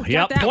yeah.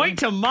 Yep. that Point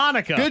to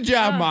Monica. Good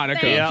job,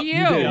 Monica. thank You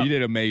you.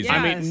 did amazing.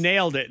 I Yes. mean,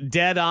 nailed it.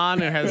 Dead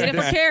on. It has Did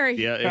it for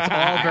Carrie. Yeah, it's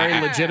all very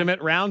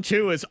legitimate. Round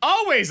 2 is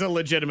always a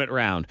legitimate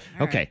round.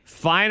 Okay,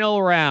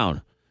 final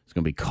round. It's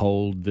going to be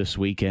cold this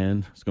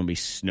weekend. It's going to be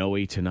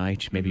snowy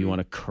tonight. Maybe you want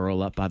to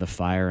curl up by the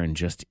fire and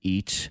just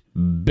eat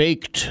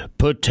baked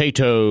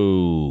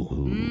potato.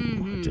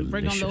 Ooh, delicious.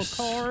 Bring on those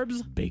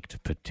carbs.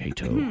 Baked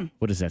potato.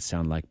 What does that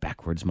sound like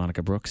backwards,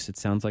 Monica Brooks? It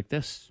sounds like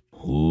this.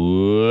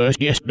 Okay.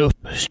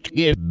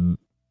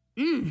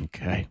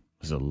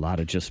 There's a lot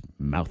of just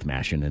mouth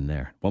mashing in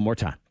there. One more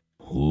time.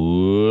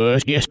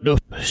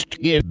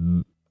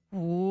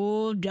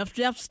 Ooh,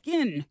 Jeff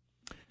Skin.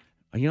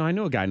 You know, I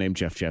know a guy named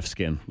Jeff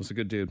Skin. Was a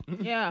good dude.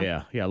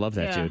 Yeah. Yeah, I love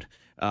that Yeah. dude.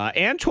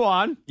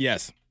 Antoine,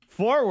 Yes.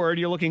 forward,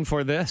 you're looking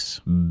for this.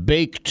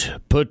 Baked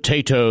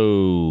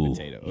potato.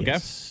 Okay.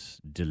 Yes,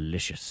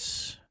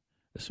 delicious.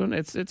 This one,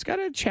 it's got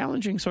a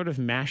challenging sort of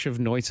mash of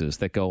noises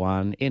that go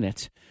on in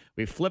it.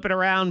 We flip it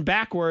around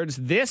backwards.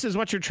 This is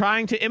what you're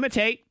trying to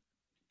imitate.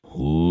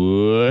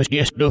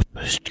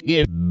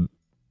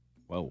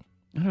 Whoa.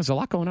 There's a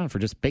lot going on for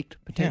just baked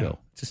potato.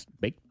 Just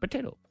baked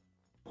potato.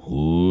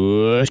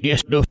 Oh,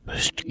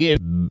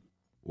 skim.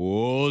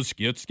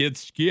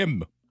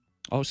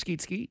 Oh,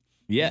 skeet.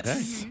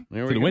 Yes. Okay.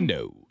 There To we the go.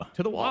 window.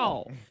 To the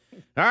wall.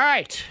 All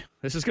right.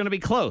 This is going to be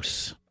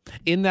close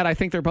in that I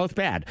think they're both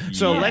bad.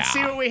 So let's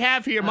see what we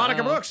have here.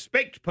 Monica Brooks,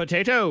 baked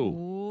potato.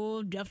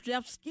 Ooh,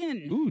 Jeff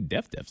Skin. Ooh,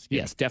 Def skin.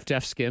 Yes,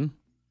 Def Skin.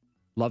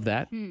 Love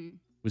that.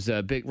 Was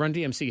a big Run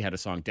DMC had a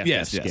song Def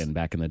Yes, Skin yes.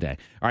 back in the day.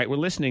 All right, we're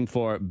listening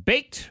for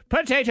baked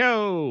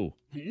potato.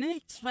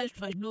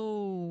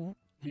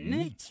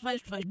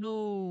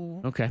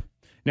 Okay.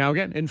 Now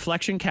again,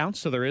 inflection counts,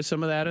 so there is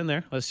some of that in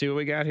there. Let's see what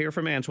we got here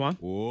from Antoine.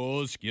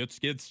 Oh,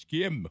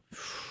 skim.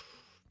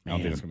 I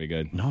don't think it's going to be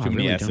good. No, I Too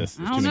many really S's. don't. There's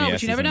I don't too many know, but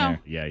S's you never in know.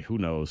 there. Yeah, who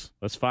knows?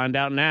 Let's find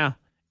out now.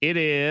 It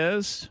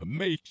is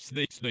Make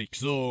snake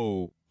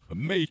so.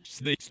 Make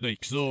snake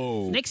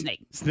so. Snake. snake.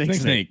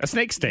 Snake. A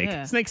snake steak.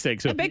 Yeah. Snake steak.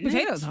 So That baked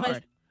potato's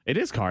hard. it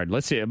is hard.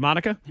 Let's see it.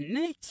 Monica.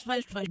 Make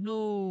snake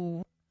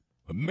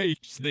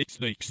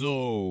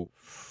so.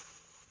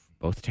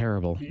 Both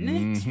terrible.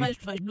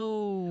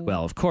 Mm-hmm.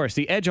 Well, of course,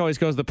 the edge always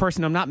goes to the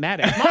person I'm not mad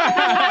at. Oh,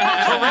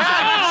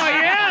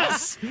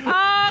 yes!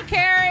 Oh,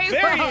 Carrie.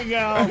 There you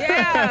go.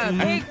 Yeah,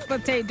 baked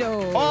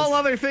potatoes. All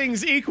other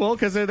things equal,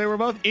 because they were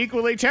both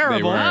equally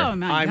terrible. were. Oh,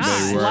 my I'm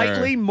God. They were.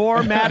 slightly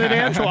more mad at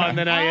Antoine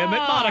than I am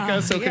at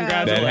Monica, so yeah.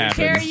 congratulations. That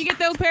Carrie, happens. you get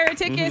those pair of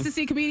tickets to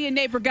see comedian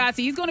Nate Bargatze.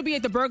 He's going to be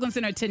at the Berglund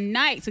Center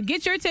tonight. So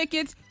get your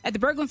tickets at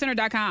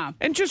theberglundcenter.com.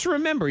 And just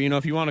remember,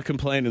 if you want to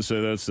complain and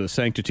say that's the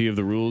sanctity of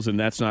the rules and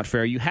that's not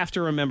fair, you have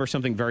to remember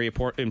something very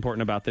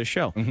important about this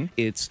show.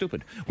 It's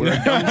stupid. We're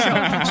a dumb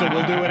show, so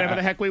we'll do whatever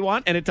the heck we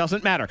want, and it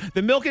doesn't matter.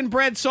 The Milk and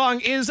Bread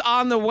song is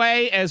on the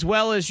way, as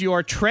well as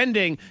your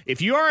trending.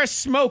 If you're a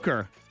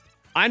smoker,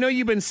 I know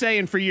you've been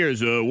saying for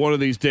years, one of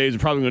these days, they're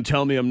probably going to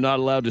tell me I'm not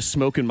allowed to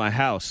smoke in my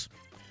house.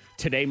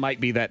 Today might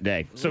be that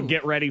day, so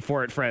get ready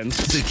for it, friends.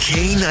 The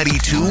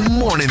K92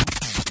 Morning.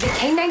 The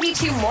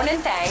K92 Morning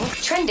Thang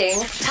trending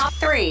top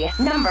 3.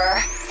 Number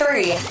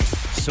 3.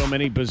 So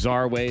many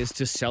bizarre ways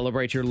to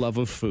celebrate your love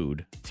of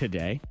food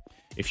today.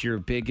 If you're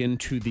big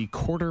into the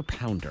Quarter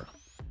Pounder,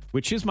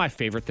 which is my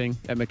favorite thing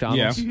at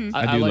McDonald's. Yeah.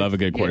 I do love a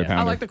good Quarter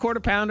Pounder. I like the Quarter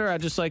Pounder. I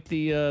just like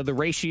the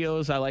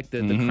ratios. I like the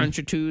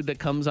crunchitude that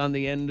comes on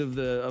the end of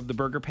the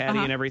burger patty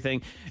and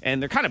everything.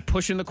 And they're kind of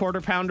pushing the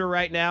Quarter Pounder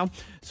right now.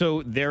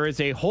 So there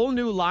is a whole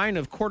new line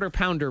of Quarter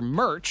Pounder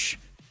merch.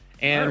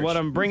 And what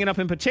I'm bringing up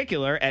in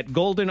particular at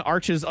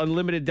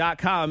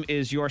goldenarchesunlimited.com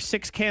is your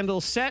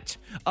 6-candle set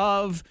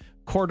of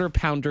Quarter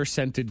Pounder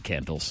scented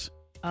candles.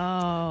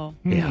 Oh.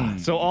 Yeah.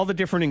 So all the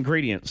different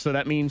ingredients. So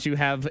that means you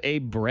have a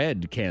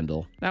bread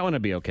candle. That one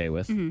I'd be okay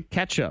with.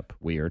 Ketchup.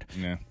 Weird.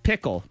 Yeah.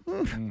 Pickle.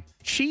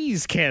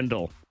 Cheese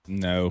candle.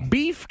 No.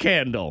 Beef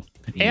candle.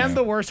 And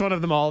the worst one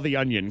of them all, the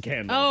onion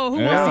candle. Oh,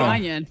 who wants the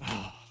onion?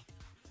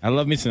 I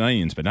love me some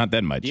onions, but not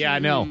that much. Yeah, I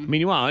know. I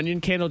mean, you want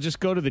onion candle, just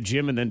go to the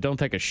gym and then don't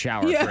take a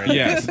shower. Yeah. For it.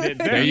 Yes.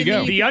 There you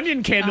go. The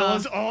onion candle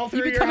is all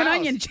through your become an house.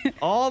 onion-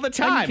 all the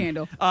time. onion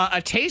candle. A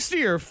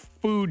tastier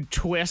food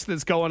twist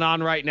that's going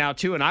on right now,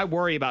 too, and I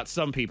worry about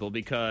some people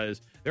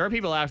because there are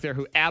people out there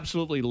who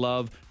absolutely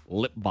love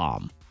lip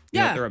balm.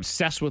 Yeah. They're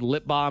obsessed with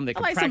lip balm. They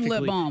can like some lip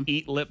practically balm.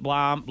 eat lip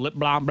balm,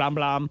 blam, blam.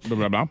 Blah,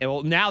 blah, blah. And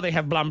well, now they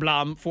have blam,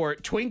 blam for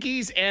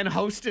Twinkies and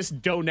Hostess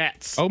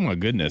donuts. Oh, my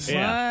goodness.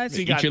 Yeah. What? So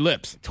you Eat got your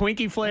lips.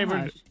 Twinkie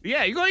flavored. Gosh.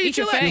 Yeah, you're going to eat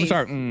your face. lips.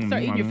 Start,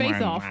 Start eating your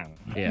face off.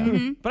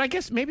 Yeah. But I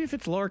guess maybe if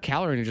it's lower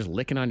calorie and you're just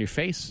licking on your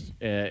face,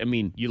 I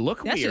mean, you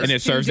look That's weird. just And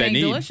it serves too that dang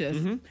need.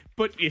 delicious.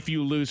 But if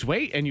you lose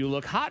weight and you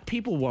look hot,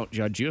 people won't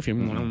judge you if you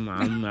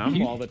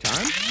all the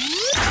time.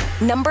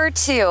 Number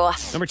 2.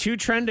 Number 2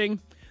 trending,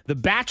 The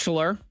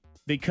Bachelor,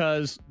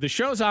 because the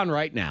show's on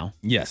right now.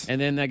 Yes.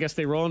 And then I guess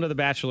they roll into The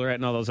Bachelorette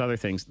and all those other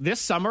things. This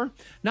summer,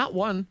 not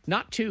 1,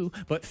 not 2,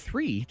 but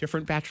 3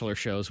 different Bachelor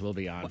shows will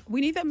be on. We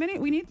need that many?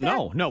 We need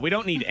that? No, we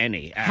don't need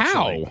any,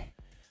 actually. How?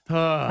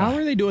 How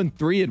are they doing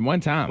 3 at one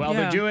time? Well,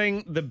 Yeah. they're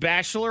doing The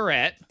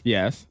Bachelorette.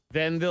 yes.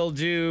 Then they'll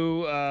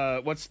do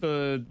what's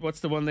the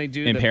one they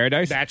do? In The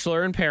Paradise?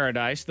 Bachelor in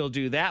Paradise. They'll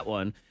do that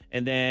one.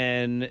 And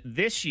then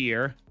this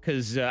year,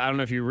 because I don't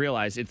know if you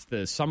realize, it's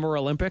the Summer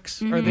Olympics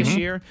are this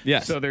year.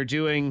 Yes. So they're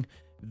doing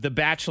the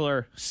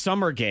Bachelor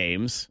Summer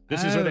Games.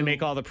 This is where they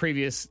make all the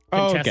previous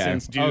Oh, okay.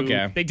 contestants do.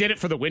 Okay. They did it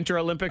for the Winter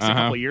Olympics a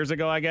couple years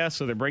ago, I guess.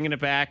 So they're bringing it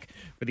back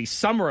for the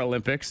Summer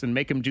Olympics and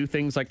make them do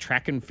things like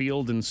track and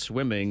field and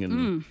swimming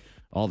and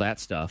all that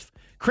stuff.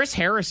 Chris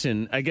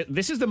Harrison,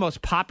 this is the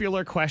most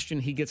popular question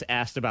he gets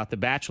asked about The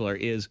Bachelor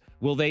is,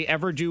 will they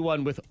ever do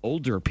one with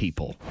older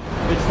people?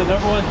 It's the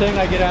number one thing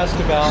I get asked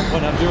about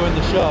when I'm doing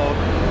the show.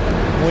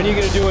 When are you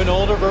going to do an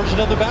older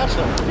version of The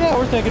Bachelor? Yeah,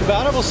 we're thinking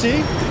about it. We'll see.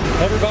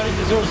 Everybody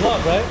deserves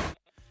love, right?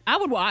 I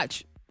would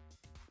watch.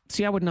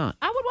 See, I would not.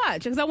 I would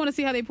watch because I want to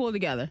see how they pull it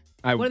together.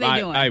 What are they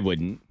doing? I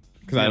wouldn't.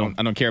 Because I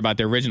don't care about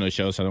the original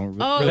show, so I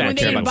don't oh, really when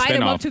care they about the invite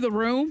him up spinoff. to the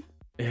room?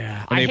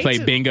 Yeah. When they play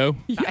bingo.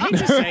 I hate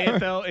to say it,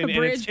 though, and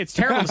bridge. it's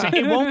terrible to say.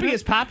 It won't be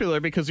as popular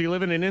because you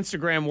live in an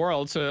Instagram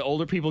world, so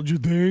older people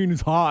just, they ain't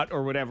as hot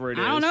or whatever it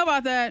is. I don't know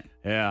about that.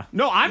 Yeah.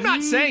 No, I'm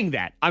not saying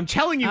that. I'm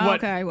telling you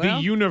what Okay, the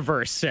well.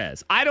 universe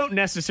says. I don't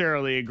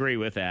necessarily agree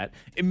with that.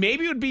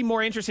 Maybe it would be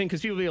more interesting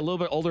because people would be a little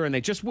bit older and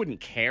they just wouldn't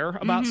care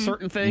about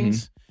certain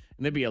things.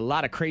 And there'd be a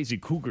lot of crazy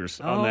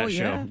cougars on that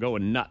show yeah.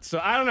 going nuts. So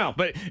I don't know.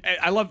 But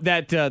I love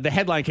that the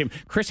headline came,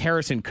 Chris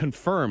Harrison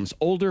confirms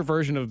older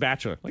version of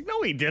Bachelor. Like,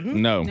 no, he didn't.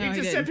 No. He No, he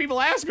just didn't. said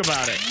people ask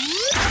about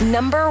it.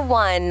 Number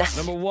 1.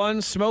 Number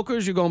 1,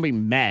 smokers, you're going to be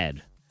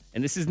mad.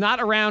 And this is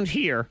not around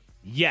here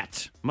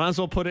yet. Might as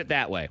well put it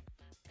that way.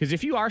 Because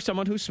if you are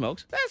someone who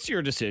smokes, that's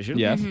your decision.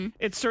 Yes.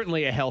 It's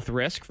certainly a health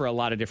risk for a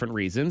lot of different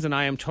reasons. And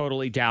I am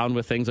totally down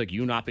with things like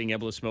you not being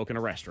able to smoke in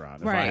a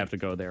restaurant if I Right. have to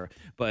go there.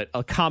 But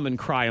a common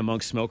cry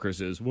amongst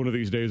smokers is, one of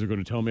these days they're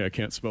going to tell me I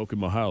can't smoke in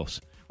my house.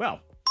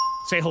 Well,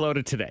 say hello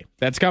to today.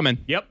 That's coming.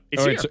 Yep,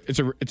 it's Or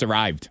here. it's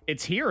arrived.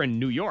 It's here in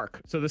New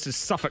York. So this is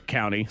Suffolk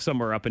County,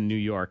 somewhere up in New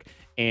York.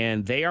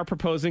 And they are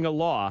proposing a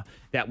law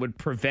that would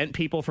prevent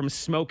people from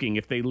smoking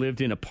if they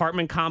lived in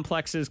apartment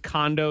complexes,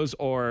 condos,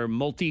 or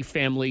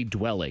multifamily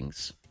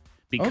dwellings.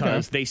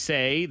 Because they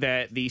say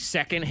that the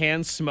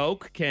secondhand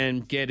smoke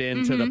can get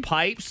into the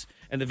pipes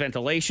and the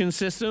ventilation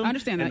system. I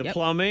understand and that, the yep.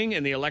 plumbing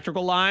and the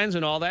electrical lines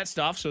and all that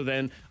stuff. So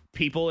then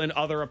people in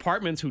other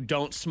apartments who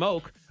don't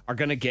smoke are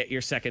going to get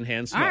your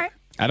secondhand smoke. All right.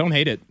 I don't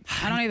hate it.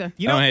 I don't either.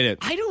 You I know, don't hate it.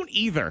 I don't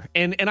either.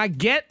 And I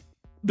get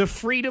the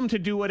freedom to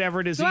do whatever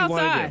it is Go that you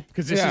want to do outside.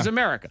 because this Yeah. is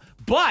America.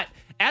 But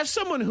as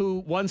someone who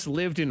once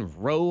lived in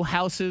row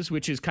houses,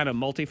 which is kind of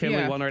multifamily,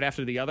 Yeah. one right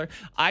after the other,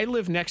 I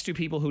lived next to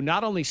people who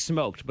not only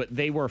smoked, but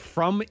they were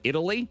from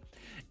Italy.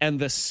 And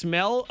the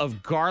smell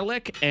of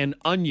garlic and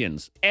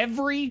onions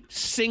every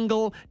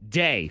single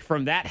day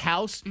from that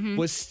house Mm-hmm.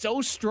 was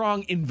so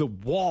strong in the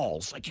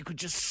walls. Like you could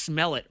just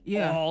smell it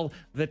Yeah. all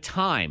the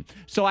time.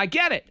 So I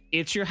get it.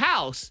 It's your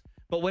house.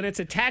 But when it's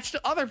attached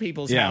to other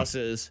people's Yeah.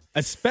 houses,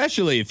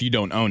 Especially if you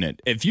don't own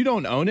it. If you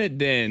don't own it,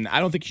 then I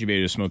don't think you should be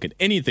able to smoke at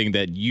anything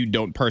that you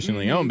don't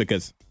personally own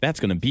because that's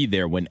going to be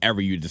there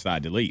whenever you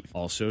decide to leave.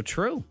 also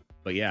true.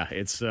 But yeah,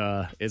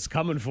 it's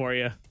coming for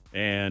you.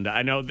 And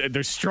I know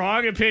there's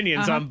strong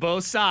opinions on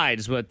both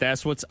sides, but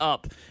that's what's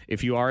up.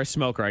 If you are a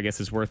smoker, I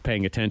guess it's worth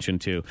paying attention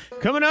to.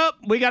 Coming up,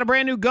 we got a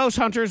brand new Ghost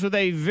Hunters with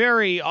a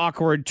very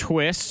awkward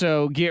twist,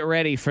 so get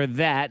ready for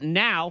that.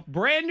 Now,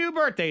 brand new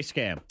birthday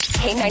scam.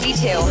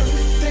 K92.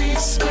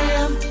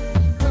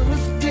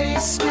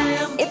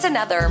 It's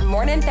another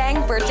Morning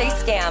Thang birthday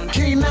scam.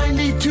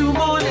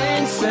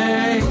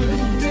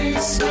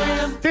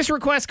 This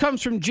request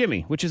comes from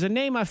Jimmy, which is a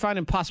name I find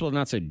impossible to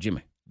not say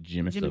Jimmy.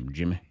 Jimmy.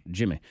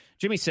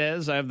 Jimmy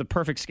says, I have the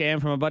perfect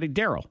scam from my buddy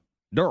Daryl.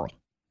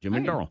 Jimmy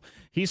Daryl.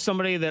 He's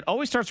somebody that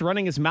always starts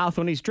running his mouth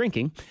when he's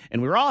drinking.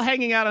 And we were all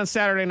hanging out on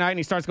Saturday night, and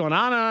he starts going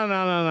on and on and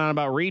on and on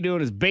about redoing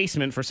his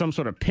basement for some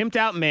sort of pimped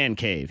out man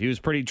cave. He was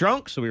pretty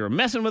drunk, so we were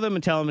messing with him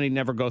and telling him he'd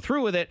never go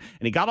through with it.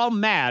 And he got all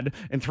mad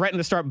and threatened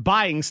to start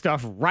buying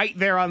stuff right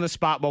there on the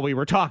spot while we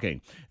were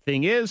talking.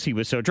 Thing is, he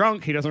was so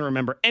drunk, he doesn't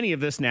remember any of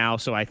this now,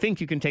 so I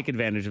think you can take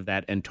advantage of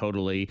that and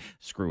totally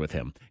screw with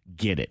him.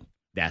 Get it.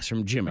 That's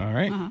from Jimmy. All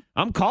right.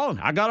 I'm calling.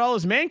 I got all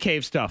his man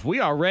cave stuff. We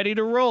are ready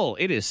to roll.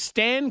 It is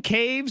Stan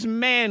Cave's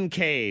Man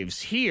Caves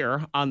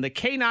here on the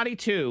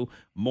K92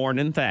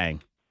 Morning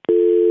Thang.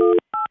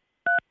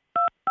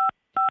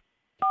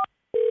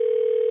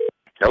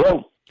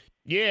 Hello?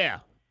 Yeah,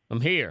 I'm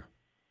here.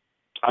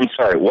 I'm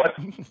sorry, what?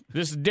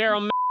 This is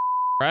Daryl,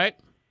 right?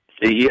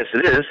 Yes,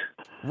 it is.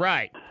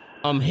 Right.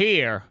 I'm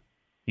here.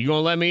 You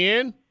gonna let me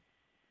in?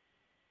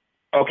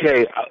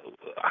 Okay,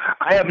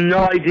 I have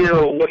no idea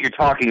what you're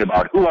talking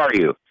about. Who are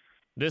you?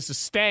 This is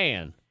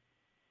Stan.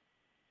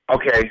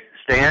 Okay,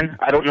 Stan?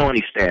 I don't know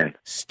any Stan.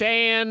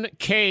 Stan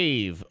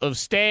Cave of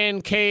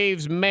Stan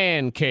Cave's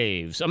Man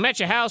Caves. I'm at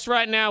your house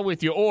right now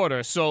with your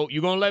order, so you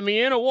gonna let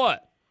me in or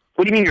what?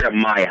 What do you mean you're at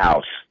my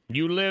house?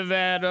 You live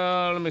at,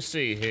 let me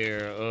see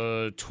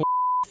here,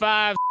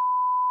 25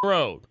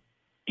 Road.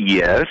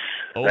 Yes,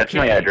 that's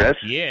my address.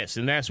 Yes,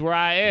 and that's where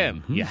I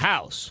am, your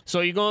house.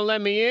 So you gonna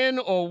let me in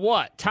or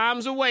what?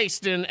 Time's a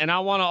wasting, and I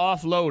want to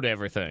offload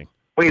everything.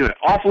 Wait a minute,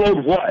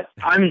 offload what?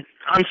 I'm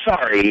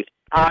sorry.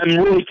 I'm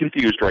really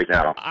confused right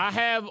now. I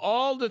have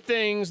all the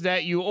things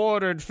that you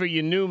ordered for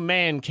your new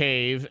man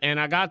cave, and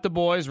I got the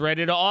boys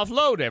ready to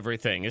offload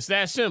everything. It's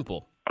that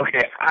simple.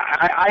 Okay,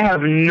 I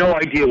have no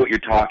idea what you're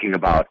talking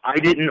about. I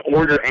didn't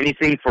order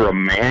anything for a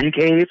man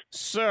cave.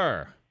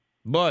 Sir,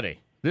 buddy,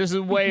 this is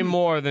way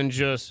more than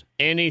just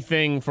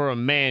anything for a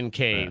man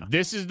cave.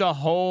 This is the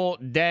whole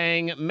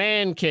dang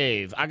man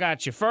cave. I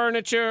got your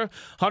furniture,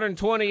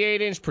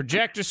 128-inch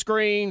projector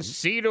screen,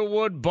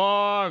 cedarwood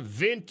bar,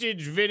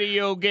 vintage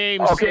video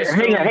game system.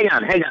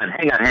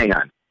 Hang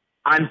on.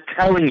 I'm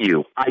telling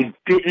you, I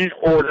didn't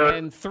order...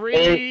 And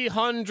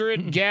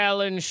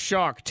 300-gallon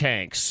Shark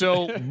Tank.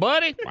 So,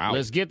 buddy,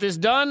 let's get this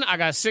done. I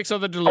got 6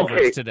 other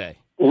deliveries today.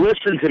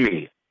 Listen to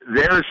me.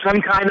 There's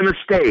some kind of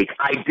mistake.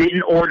 I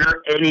didn't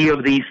order any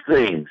of these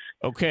things.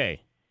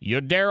 Okay.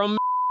 You're Daryl,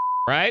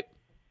 right?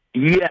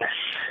 Yes.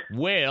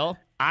 Well,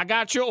 I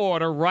got your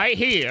order right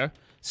here.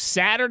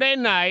 Saturday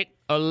night,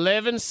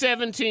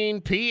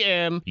 11:17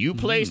 p.m. You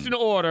placed an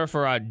order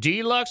for our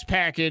deluxe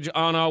package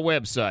on our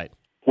website.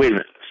 Wait a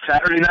minute.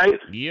 Saturday night?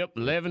 Yep,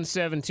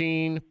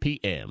 11:17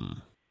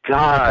 p.m.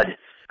 God,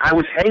 I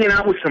was hanging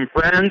out with some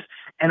friends,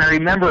 and I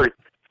remember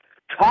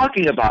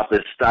talking about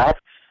this stuff,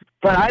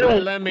 but I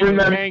don't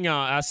remember. Hang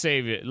on, I'll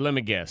save it. Let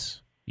me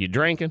guess. You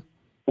drinking?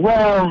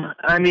 Well,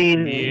 I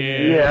mean,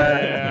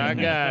 yeah. I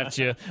got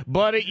you.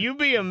 Buddy, you'd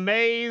be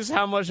amazed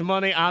how much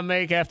money I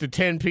make after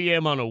 10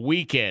 p.m. on a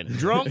weekend.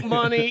 Drunk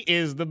money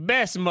is the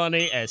best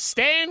money at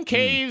Stan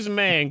Cave's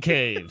Man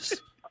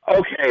Caves.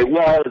 Okay,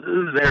 well,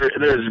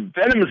 there's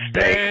been a mistake.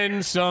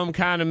 Been some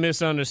kind of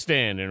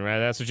misunderstanding, right?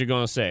 That's what you're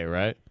going to say,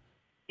 right?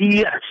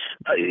 Yes.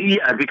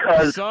 Yeah,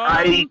 because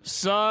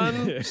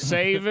Son,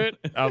 save it.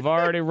 I've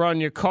already run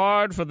your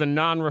card for the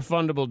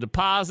non-refundable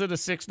deposit of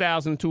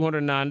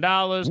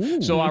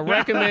 $6,209. So I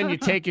recommend you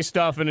take your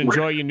stuff and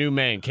enjoy your new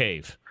man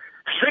cave.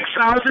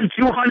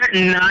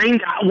 $6,209?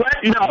 What?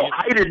 No,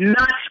 I did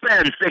not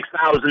spend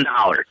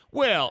 $6,000.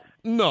 Well,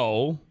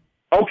 no.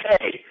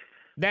 Okay.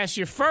 That's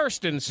your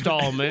first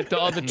installment. The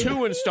other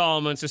 2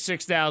 installments of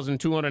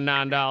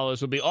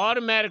 $6,209 will be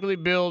automatically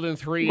billed in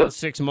 3 and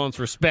 6 months,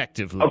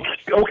 respectively.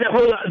 Okay,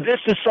 hold on. This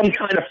is some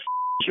kind of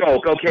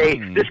joke, okay?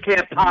 This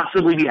can't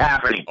possibly be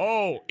happening.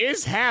 Oh,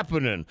 it's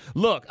happening.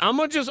 Look, I'm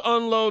going to just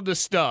unload the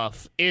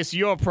stuff. It's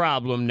your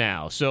problem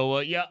now. So,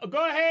 yeah,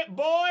 go ahead,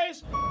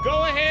 boys.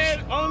 Go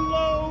ahead,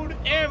 unload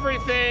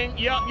everything.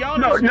 Y'all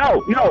No.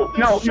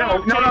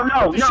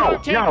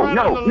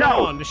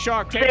 The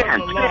Shark Tank on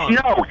the lawn.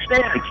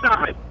 Stan,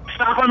 stop it.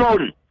 Stop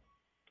unloading.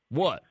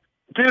 What?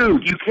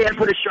 Dude, you can't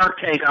put a Shark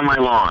Tank on my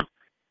lawn.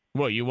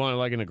 What, you want it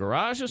like in a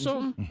garage or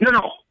something?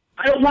 No.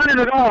 I don't want it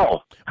at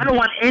all. I don't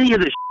want any of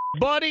this.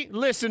 Buddy,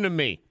 listen to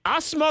me. I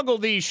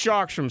smuggled these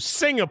sharks from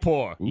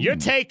Singapore. You're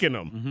taking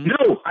them.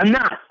 No, I'm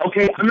not.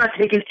 Okay, I'm not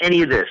taking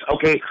any of this.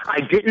 Okay, I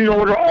didn't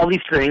order all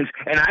these things,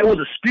 and I will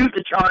dispute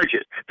the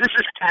charges. This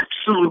is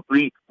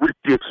absolutely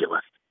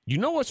ridiculous. You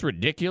know what's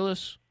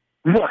ridiculous?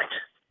 What?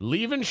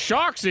 Leaving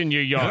sharks in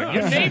your yard.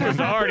 Your neighbors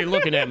are already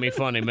looking at me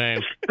funny,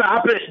 man.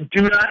 Stop it.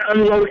 Do not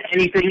unload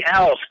anything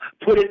else.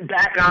 Put it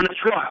back on the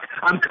truck.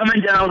 I'm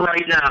coming down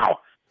right now.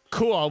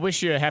 Cool. I'll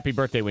wish you a happy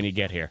birthday when you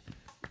get here.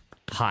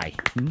 Hi.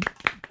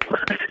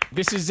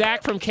 This is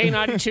Zach from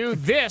K92.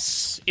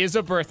 This is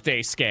a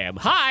birthday scam.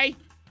 Hi.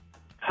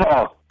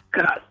 Oh,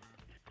 God.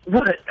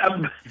 What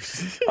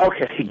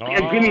okay,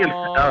 give me a...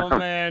 Oh,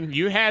 man.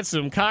 You had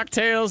some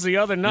cocktails the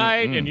other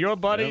night, and your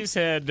buddies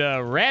had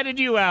ratted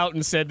you out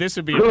and said this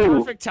would be a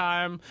perfect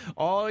time.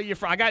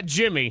 I got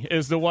Jimmy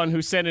is the one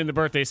who sent in the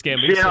birthday scam.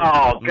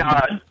 Oh,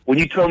 God. When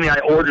you told me I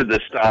ordered this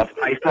stuff,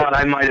 I thought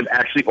I might have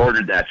actually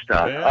ordered that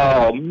stuff.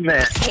 Yeah. Oh,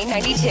 man.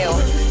 K92.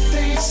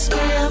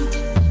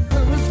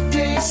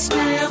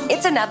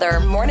 It's another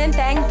Morning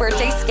Thang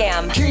birthday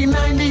scam.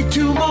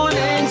 K92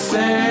 Morning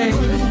Thang.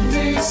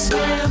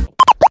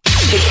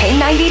 The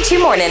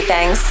K92 Morning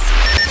Thangs.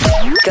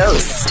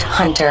 Ghost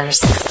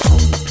Hunters.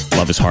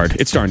 Love is hard.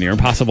 It's darn near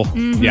impossible.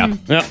 Yeah.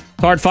 It's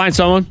hard to find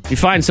someone. You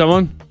find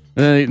someone.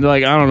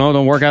 Like, I don't know,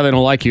 don't work out, they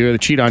don't like you, or they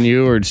cheat on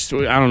you, or just,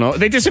 I don't know.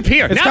 They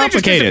disappear. It's now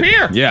complicated. They just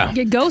disappear. Yeah.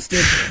 Get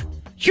ghosted.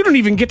 You don't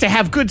even get to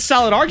have good,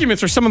 solid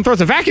arguments, or someone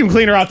throws a vacuum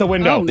cleaner out the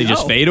window. Oh, They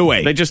just fade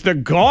away. They're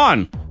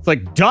gone. It's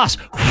like dust.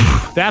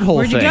 That whole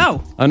Where'd thing. you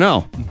go? I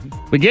know.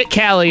 We get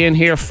Callie in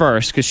here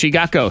first because she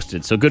got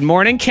ghosted. So good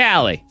morning,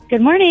 Callie.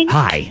 Good morning.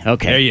 Hi.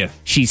 Okay. There you.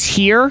 She's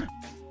here.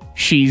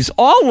 She's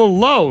all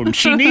alone.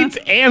 She needs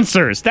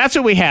answers. That's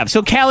what we have.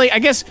 So, Callie, I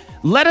guess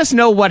let us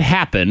know what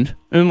happened,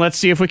 and let's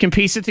see if we can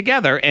piece it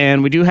together.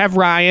 And we do have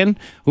Ryan,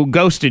 who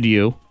ghosted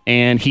you,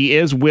 and he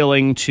is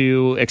willing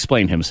to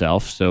explain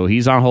himself. So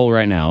he's on hold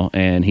right now,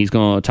 and he's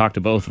going to talk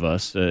to both of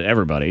us,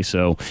 everybody.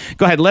 So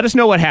go ahead. Let us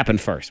know what happened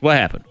first. What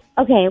happened?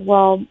 Okay,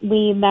 well,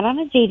 we met on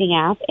a dating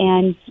app,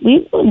 and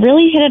we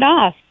really hit it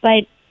off.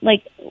 But,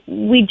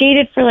 we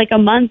dated for, a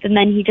month, and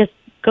then he just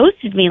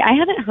ghosted me. I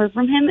haven't heard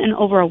from him in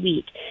over a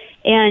week.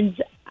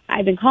 And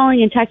I've been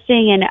calling and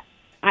texting, and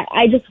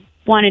I just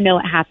want to know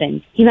what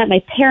happened. He met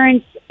my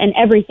parents and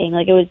everything.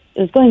 It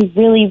was going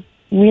really,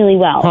 really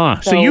well.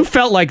 Huh. So you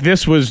felt like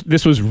this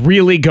was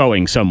really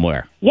going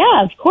somewhere.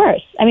 Yeah, of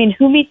course. I mean,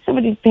 who meets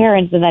somebody's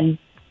parents and then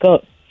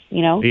ghosts,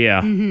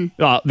 Yeah.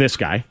 This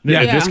guy.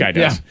 Yeah. This guy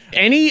does. Yeah.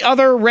 Any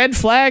other red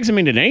flags? I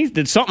mean,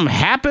 did something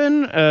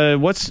happen?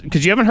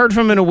 Because you haven't heard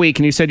from him in a week,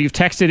 and you said you've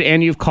texted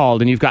and you've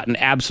called, and you've gotten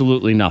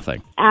absolutely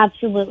nothing.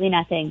 Absolutely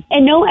nothing.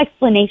 And no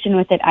explanation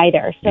with it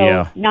either. So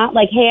Yeah. not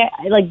hey,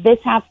 this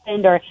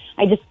happened, or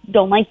I just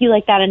don't like you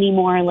like that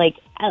anymore.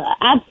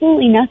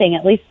 Absolutely nothing,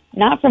 at least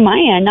not from my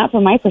end, not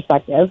from my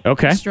perspective.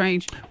 Okay.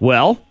 Strange.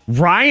 Well,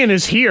 Ryan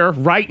is here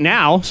right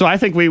now, so I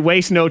think we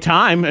waste no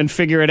time and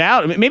figure it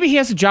out. I mean, maybe he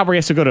has a job where he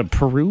has to go to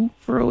Peru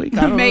for a week.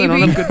 I don't know. I don't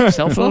Maybe. have good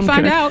cell phone We'll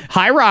find connect- out.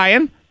 Hi,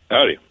 Ryan.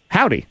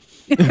 Howdy.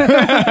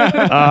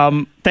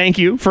 Thank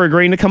you for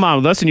agreeing to come on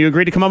with us, and you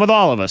agreed to come on with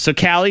all of us. So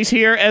Callie's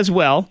here as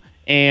well,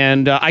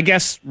 and I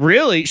guess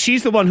really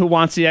she's the one who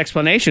wants the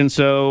explanation,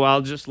 so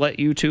I'll just let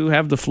you two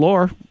have the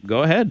floor.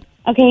 Go ahead.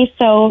 Okay,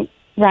 so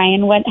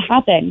Ryan, what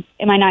happened?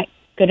 Am I not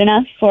good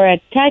enough for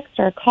a text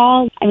or a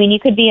call? I mean, you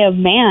could be a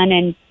man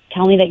and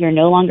tell me that you're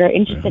no longer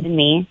interested in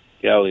me.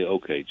 Callie,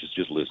 okay, just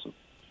listen.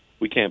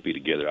 We can't be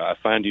together. I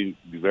find you to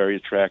be very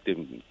attractive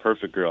and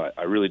perfect girl.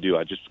 I really do.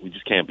 We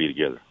just can't be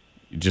together.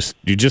 You just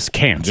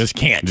can't. Just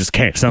can't. Just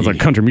can't. Sounds like a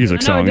country music I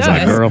know song. it It's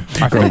like,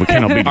 does. girl, we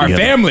cannot be Our together.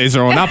 families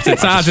are on opposite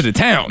sides of the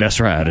town. That's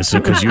right. It's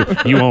because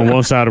you on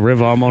one side of the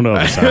river, I'm on the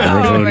other side of the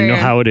river. Oh, and you know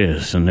man. how it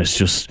is, and it's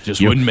just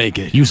you wouldn't make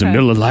it. You's a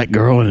Miller Lite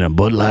girl in a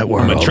Bud Light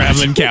world. I'm a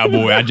traveling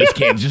cowboy. I just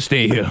can't just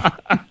stay here.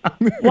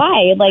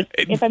 Why?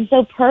 If I'm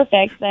so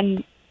perfect,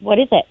 then what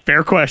is it?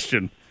 Fair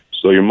question.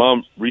 So your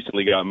mom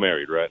recently got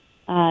married, right?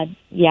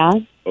 Yeah.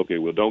 Okay,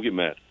 well, don't get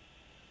mad.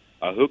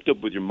 I hooked up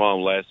with your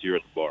mom last year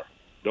at the bar.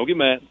 Don't get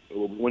mad.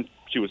 When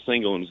she was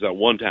single, and it was that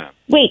one time.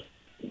 Wait,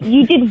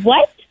 you did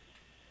what?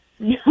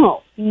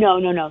 No.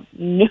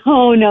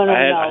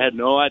 I had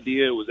no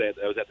idea. I was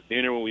at the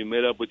dinner when we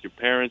met up with your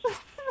parents.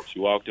 She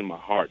walked in, my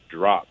heart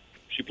dropped.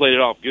 She played it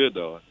off good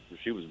though.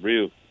 She was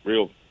real.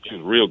 She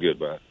was real good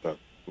by it.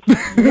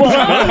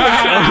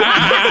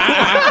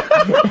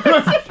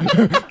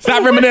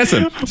 Stop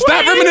reminiscing.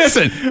 Stop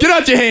reminiscing. Get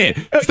out your head.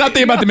 Stop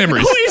thinking about the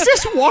memories. Who is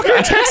this Walker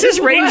Texas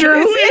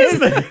Ranger? Who is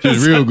this? She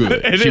was real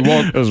good. She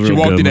walked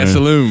in that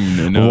saloon.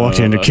 And, I walked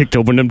in and kicked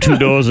open them two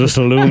doors of the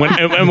saloon.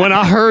 And when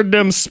I heard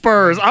them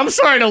spurs, I'm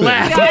sorry to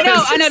laugh. Yeah,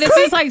 I know.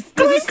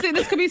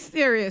 This could be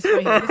serious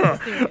right here. This is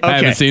serious. I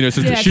haven't seen her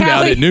since the shootout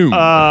Callie. at noon. All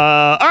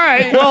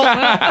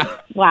right.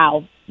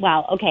 Well,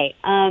 Wow. Okay.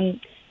 I'm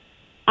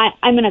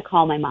gonna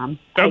call my mom.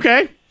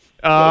 okay.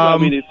 I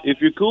mean, if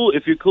you're cool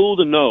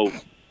to know,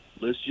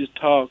 let's just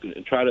talk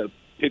and try to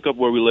pick up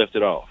where we left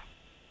it off.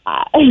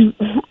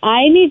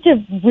 I need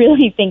to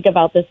really think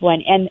about this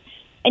one, and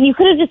you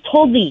could have just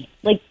told me.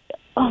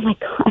 Oh my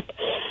God.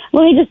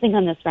 Let me just think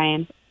on this,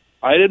 Ryan.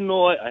 I didn't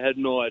know. I had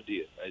no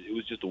idea. It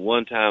was just a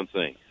one-time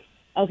thing.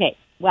 Okay.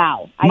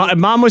 Wow.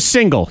 Mom was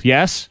single,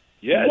 yes?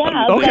 Yeah.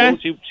 Yeah, okay.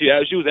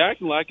 She was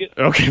acting like it.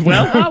 Okay,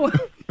 well,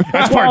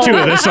 that's part two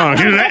of this song.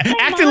 She was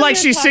acting like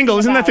she's single.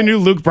 Isn't that the new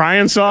Luke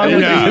Bryan song? Yeah.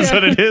 That's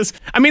what it is.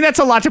 I mean, that's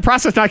a lot to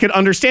process. And I could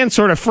understand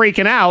sort of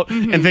freaking out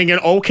and thinking,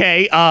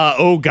 okay,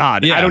 oh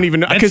God, Yeah. I don't even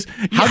know. Because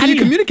How do you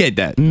communicate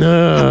that?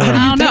 No. I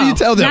don't know. How do you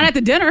tell them? Not at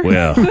the dinner.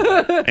 Well,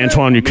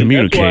 Antoine, you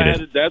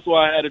communicated. That's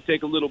why I had to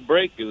take a little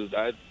break because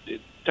I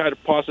tried to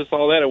process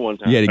all that at one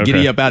time. Yeah, to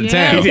giddy up out of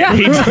Yeah. town.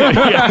 He did,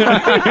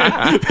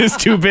 yeah. This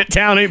 2-bit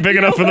town ain't big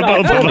enough for the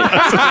both of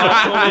us.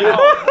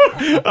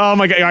 Oh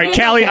my God! All right,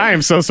 Callie, I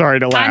am so sorry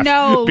to laugh. I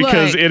know,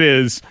 because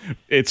look.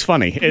 it's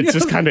funny. It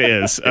just kind of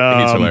is.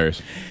 It's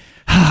hilarious.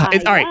 All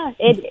right.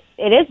 Yeah,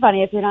 it is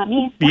funny if you're not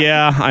me.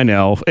 Yeah, I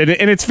know, and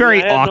it's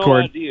very I had awkward.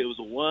 No idea. It was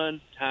a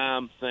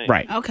one-time thing.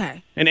 Right.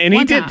 Okay. And he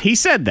One did. time. He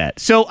said that.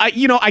 So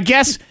I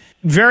guess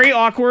very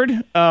awkward.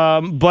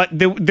 But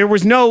there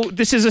was no.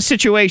 This is a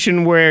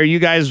situation where you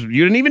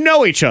didn't even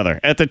know each other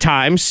at the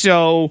time.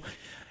 So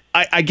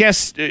I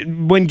guess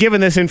when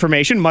given this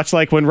information, much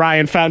like when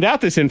Ryan found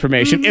out this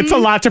information, it's a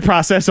lot to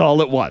process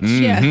all at once.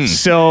 Yes.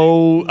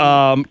 So,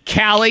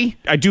 Callie,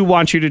 I do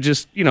want you to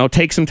just,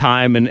 take some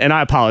time, and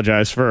I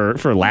apologize for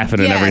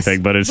laughing and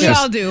everything, but it's we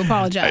just... all do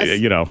apologize.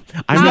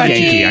 I'm a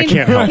Yankee. I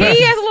can't help it.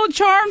 He has a little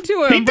charm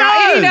to him. He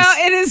does.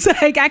 It is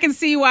like, I can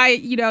see why,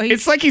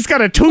 It's like he's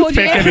got a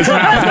toothpick in his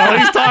mouth while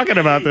he's talking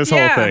about this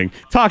whole thing.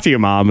 Talk to your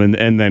mom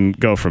and then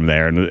go from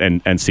there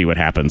and see what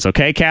happens.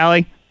 Okay,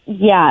 Callie?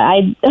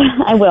 Yeah,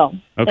 I will.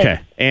 Okay.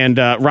 Thanks. And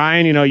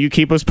Ryan, you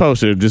keep us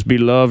posted. Just be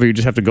love, or you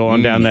just have to go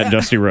on down that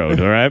dusty road,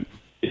 all right?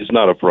 It's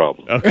not a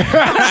problem. Okay.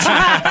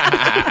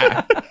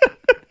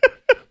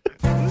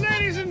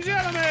 Ladies and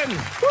gentlemen,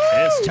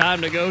 it's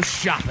time to go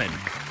shopping.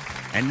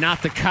 And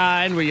not the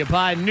kind where you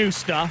buy new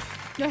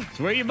stuff. It's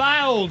where you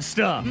buy old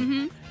stuff.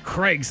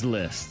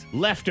 Craigslist,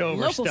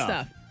 leftover Local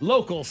stuff.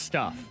 Local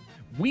stuff,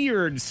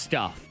 weird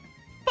stuff.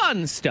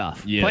 Fun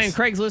stuff. Yes. Playing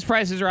Craigslist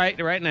Prices Right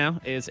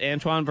now is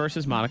Antoine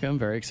versus Monica. I'm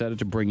very excited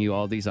to bring you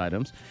all these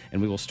items.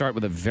 And we will start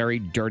with a very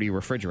dirty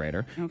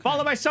refrigerator,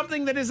 followed by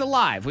something that is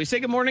alive. We say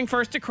good morning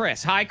first to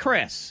Chris. Hi,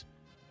 Chris.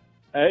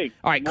 Hey.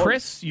 All right,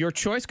 Chris, your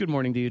choice. Good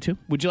morning to you, too.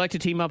 Would you like to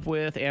team up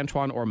with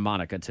Antoine or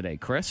Monica today?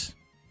 Chris?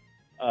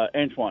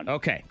 Antoine.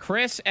 Okay,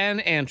 Chris and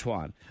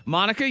Antoine.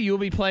 Monica, you will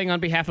be playing on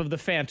behalf of the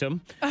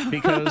Phantom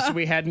because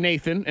we had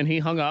Nathan and he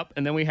hung up,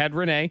 and then we had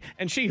Renee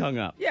and she hung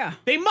up. Yeah.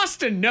 They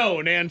must have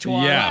known,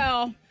 Antoine. Yeah.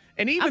 Well,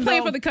 And even I'm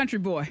playing though for the country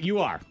boy. you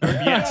are.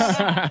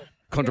 Yes.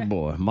 Country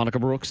boy. Monica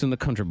Brooks and the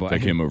country boy.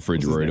 Take him a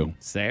refrigerator.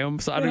 Sam?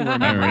 I don't I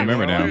remember. remember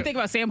What do now. you think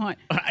about Sam Hunt?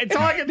 It's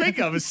all I can think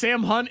of is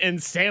Sam Hunt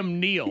and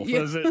Sam Neill.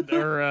 Yeah. Was it,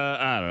 or,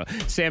 I don't know.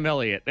 Sam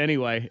Elliott.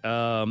 Anyway,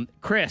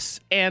 Chris,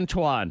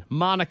 Antoine,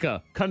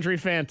 Monica, Country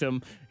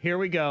Phantom. Here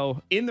we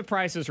go. In the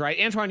Price is Right.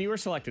 Antoine, you were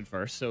selected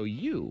first, so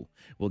you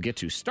will get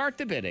to start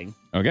the bidding.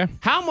 Okay.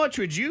 How much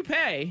would you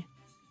pay?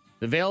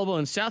 Available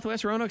in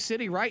Southwest Roanoke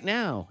City right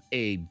now.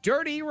 A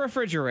dirty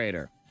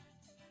refrigerator.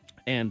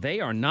 And they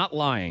are not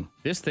lying.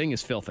 This thing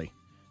is filthy.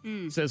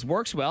 It says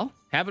works well.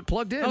 Have it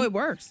plugged in. Oh, it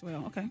works.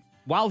 Well, okay.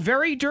 While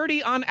very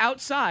dirty on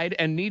outside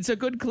and needs a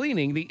good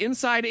cleaning, the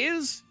inside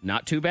is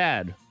not too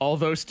bad,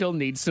 although still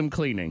needs some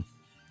cleaning.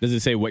 Does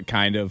it say what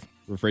kind of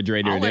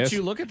refrigerator I'll it let is?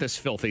 you look at this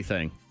filthy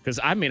thing. Because,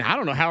 I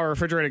don't know how a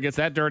refrigerator gets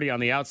that dirty on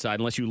the outside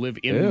unless you live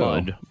in Ew.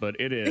 mud, but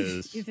it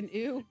is. It's an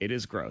ew. It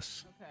is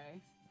gross.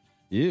 Okay.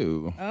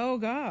 Ew. Oh,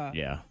 God.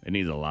 Yeah, it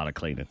needs a lot of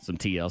cleaning. Some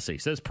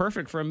TLC. Says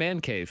perfect for a man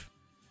cave.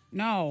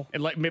 No.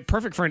 And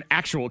perfect for an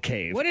actual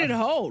cave. What did it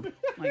hold?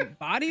 Like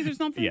bodies or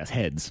something? Yes,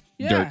 heads.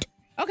 Yeah. Dirt.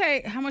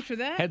 Okay, how much for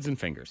that? Heads and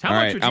fingers. How All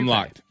much right, would you I'm pay?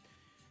 locked.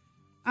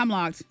 I'm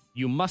locked.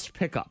 You must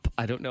pick up.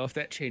 I don't know if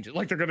that changes.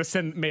 Like they're going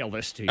to mail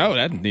this to you. Oh,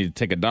 that need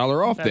to take $1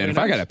 off That'd then be if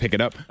I nice. got to pick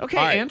it up. Okay,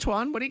 All right.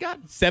 Antoine, what do you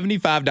got?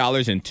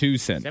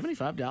 $75.02.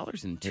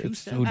 $75.02.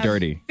 So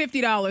dirty.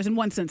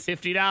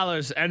 $50.01.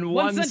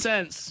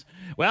 $50.01.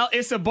 Well,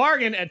 it's a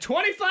bargain at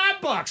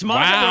 $25. Monica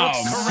Wow.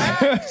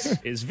 Brooks,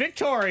 correct, is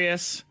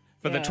victorious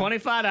for the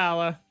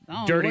 $25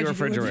 Oh, dirty what'd you do with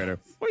refrigerator.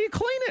 this? Well, you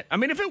clean it. I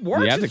mean, if it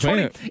works, You have to it's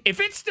clean 20. If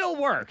it still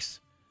works,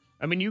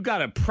 I mean, you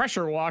got a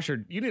pressure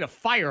washer. You need a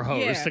fire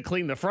hose Yeah. to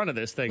clean the front of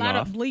this A thing lot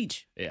off. of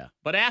bleach. Yeah.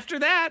 But after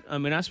that,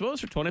 I suppose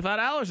for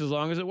 $25, as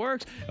long as it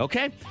works.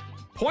 Okay.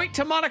 Point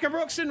to Monica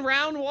Brooks in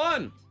round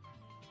one.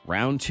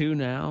 Round two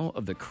now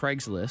of the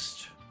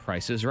Craigslist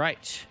Price is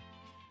Right.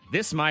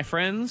 This, my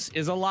friends,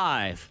 is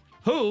alive.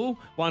 Who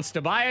wants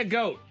to buy a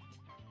goat?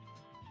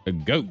 A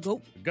goat.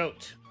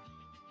 Goat.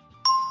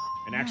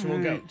 An actual All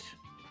right. goat.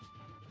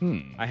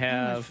 I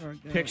have for a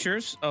goat?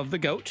 pictures of the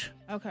goat.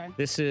 Okay.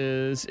 It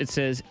says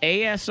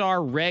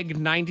ASR Reg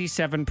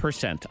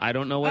 97%. I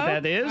don't know what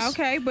that is.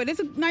 Okay, but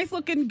it's a nice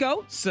looking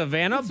goat.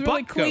 Savannah It's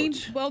really butt clean,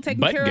 goat. well taken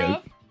Butt care goat.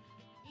 of.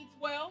 Eats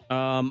well.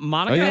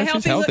 Monica, Oh, yeah, Is it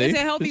she's healthy? healthy. Is it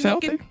healthy She's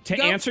looking? healthy. to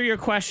goat? answer your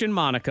question,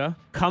 Monica,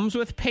 comes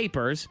with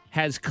papers,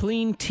 has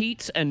clean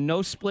teats and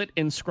no split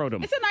in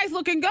scrotum. It's a nice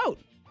looking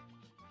goat.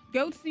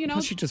 Goats,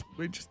 She just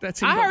that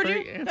seemed I heard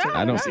very you. answer.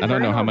 I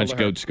don't know how much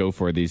goats go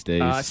for these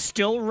days.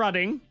 Still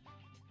rutting.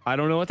 I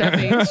don't know what that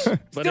means. But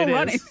Still it is.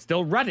 running.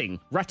 Still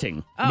rutting.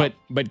 Oh.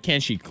 But can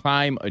she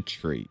climb a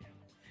tree?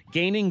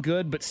 Gaining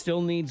good, but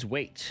still needs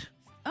weight.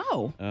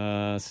 Oh.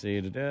 Let's see.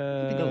 The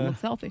goat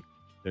looks healthy.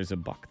 There's a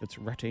buck that's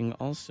rutting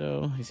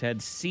also. He's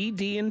had C,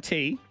 D, and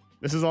T.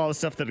 This is all the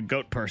stuff that a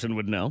goat person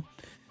would know.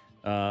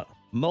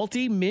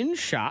 Multi-min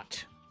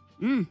shot.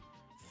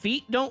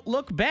 Feet don't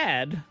look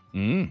bad,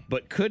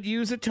 but could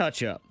use a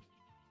touch-up.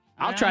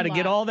 I'll try to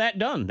get all that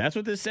done. That's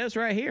what this says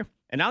right here.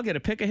 And I'll get a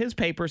pic of his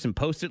papers and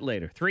post it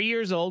later. 3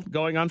 years old,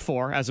 going on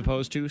 4 as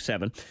opposed to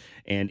 7.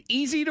 And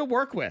easy to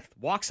work with.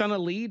 Walks on a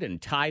lead and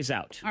ties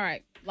out. All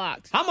right,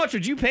 locked. How much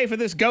would you pay for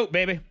this goat,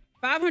 baby?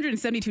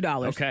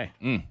 $572. Okay.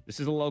 This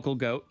is a local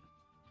goat.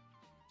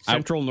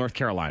 Central North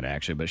Carolina,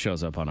 actually, but it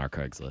shows up on our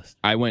Craigslist.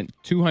 I went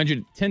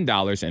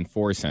 $210.04.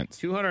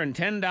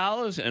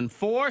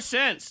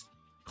 $210.04.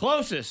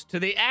 Closest to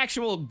the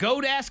actual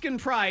goat asking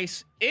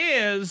price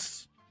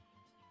is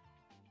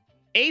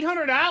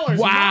 $800.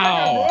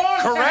 Wow.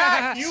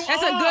 Correct.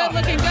 That's a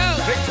good-looking goat.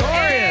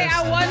 Victorious. Hey,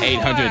 I won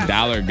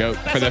 $800 goat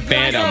for the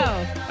Phantom.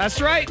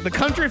 That's right. The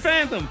Country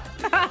Phantom.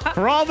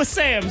 For all the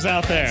Sams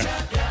out there.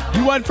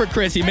 You won for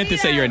Chris. He meant to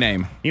say your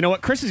name. You know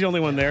what? Chris is the only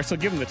one there, so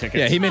give him the tickets.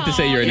 Yeah, he meant to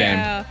say your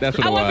name. That's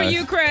what I it was. won for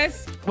you,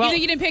 Chris. Well,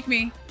 you didn't pick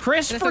me.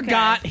 Chris That's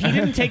forgot. okay. He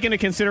didn't take into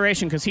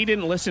consideration because he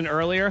didn't listen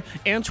earlier.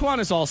 Antoine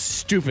is all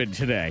stupid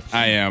today.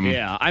 I am.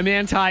 Yeah, I'm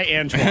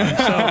anti-Antoine.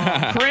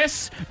 So,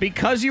 Chris,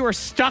 because you were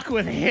stuck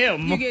with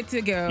him. You get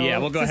to go. Yeah,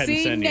 we'll go ahead and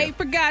see send Nate you.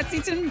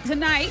 Bargatze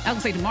tonight. I was going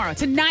to say tomorrow.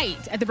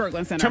 Tonight at the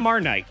Berglund Center. Tomorrow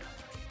night.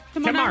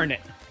 Tomorrow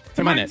night.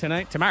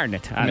 Tonight.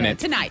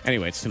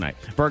 Anyway, it's tonight.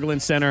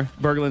 Berglund Center,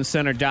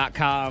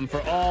 berglundcenter.com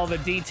for all the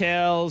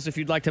details. If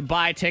you'd like to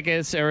buy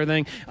tickets,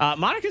 everything.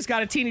 Monica's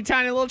got a teeny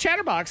tiny little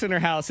chatterbox in her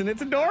house, and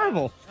it's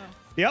adorable.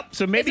 Yep.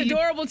 So maybe it's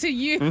adorable to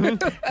you.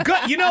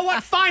 Good. You know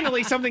what?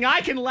 Finally, something I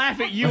can laugh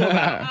at you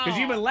about because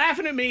you've been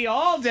laughing at me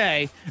all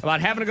day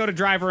about having to go to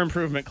driver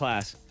improvement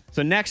class.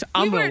 So next,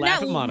 I'm going to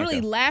laugh at Monica. We were not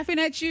really laughing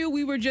at you.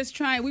 We were just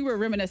we were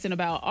reminiscing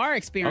about our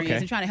experience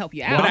and trying to help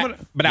you out.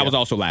 But I was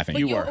also laughing.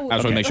 You were. I just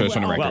want to make sure it's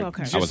on the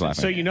record. I was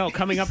laughing. So you know,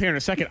 coming up here in a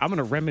second, I'm going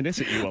to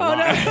reminisce at you a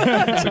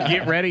lot. So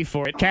get ready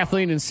for it.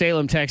 Kathleen in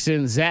Salem texts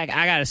in, Zach,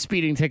 I got a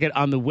speeding ticket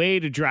on the way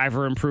to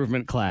driver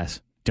improvement class.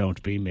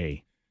 Don't be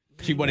me.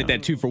 She wanted that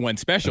 2-for-1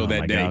 special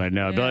that day. God, I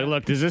know. Yeah.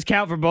 Look, does this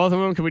count for both of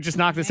them? Can we just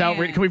knock this out?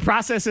 Can we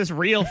process this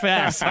real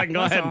fast? So I can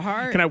go ahead.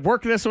 So can I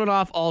work this one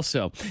off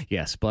also?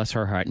 Yes, bless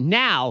her heart.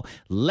 Now,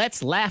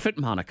 let's laugh at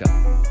Monica.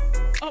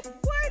 Oh,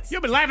 what?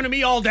 You've been laughing at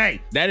me all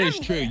day. That is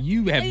true.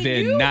 You have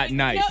been not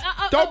nice.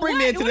 Don't bring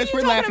me into this.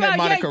 We're laughing at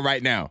Monica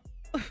right now.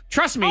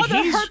 Trust me, all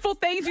the hurtful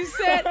things you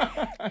said.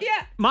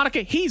 Yeah.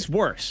 Monica, he's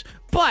worse.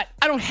 But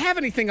I don't have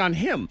anything on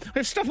him. I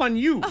have stuff on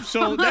you.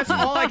 So that's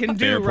all I can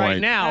do right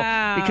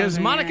now. Because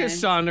Monica's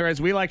son, or as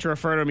we like to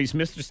refer to him, he's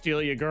Mr.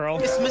 Steal Your Girl.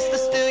 It's Mr.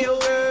 Steal Your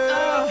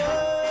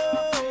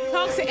Girl.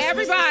 Talks to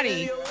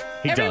everybody.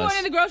 Everyone does.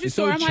 in the grocery He's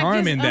store. so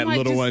charming, that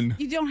little just, one.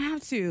 You don't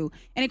have to.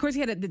 And of course, he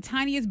had the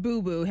tiniest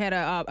boo-boo. Had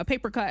a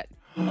paper cut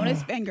on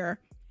his finger.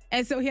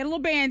 And so he had a little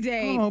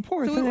Band-Aid. Oh,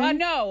 poor thing. I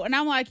know. And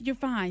I'm like, you're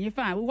fine. You're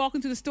fine. We walk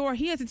into the store.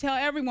 He has to tell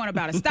everyone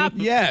about it. Stop.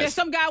 Yes. There's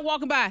some guy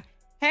walking by.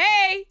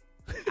 Hey,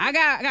 I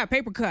got a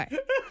paper cut.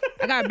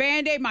 I got a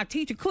Band-Aid. My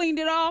teacher cleaned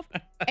it off.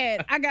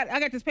 And I got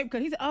this paper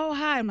cut. He said, oh,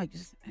 hi. I'm like,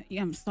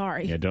 I'm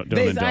sorry. Yeah, don't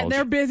indulge.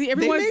 They're busy. They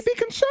Everyone's may be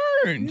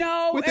concerned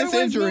with this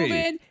everyone's injury.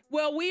 moving.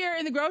 Well, we are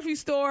in the grocery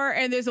store,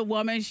 and there's a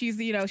woman. She's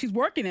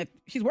working.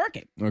 She's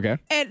working. Okay.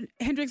 And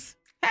Hendrix,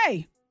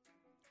 hey,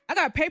 I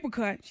got a paper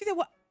cut. She said,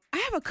 well, I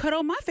have a cut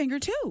on my finger,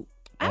 too.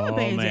 I have a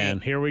Band-Aid. Oh, man.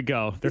 Here we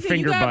go. They're He said,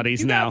 finger buddies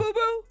you now. Got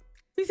boo-boo?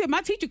 He said,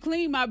 my teacher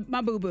cleaned my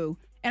boo-boo.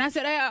 And I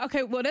said, hey,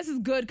 okay, well, this is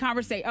good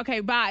conversation. Okay,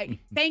 bye.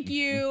 Thank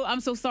you.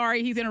 I'm so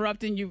sorry he's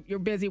interrupting you. You're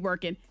busy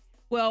working.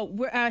 Well,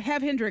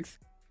 have Hendrix,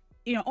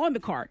 on the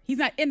cart. He's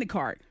not in the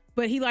cart,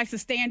 but he likes to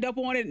stand up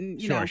on it and,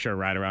 Sure,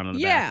 ride around on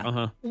the back. back.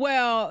 Uh-huh.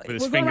 Well, With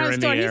his we're going around finger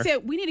the store. in the He air.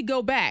 said, we need to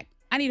go back.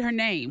 I need her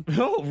name.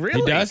 Oh,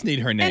 really? He does need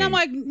her name. And I'm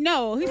like,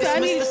 no. He said, I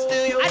need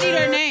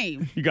her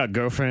name. You got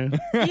girlfriend?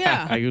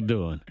 Yeah. How you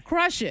doing?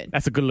 Crush it.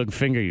 That's a good looking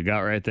finger you got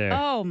right there.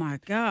 Oh my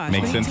gosh.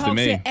 Makes He sense to talks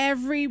me. to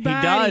everybody,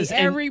 He does, and-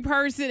 every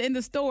person in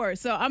the store.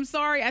 So I'm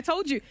sorry. I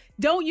told you,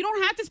 you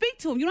don't have to speak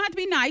to him. You don't have to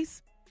be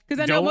nice.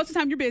 Because I know Don't- most of the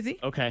time you're busy.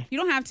 Okay. You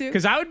don't have to.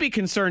 Because I would be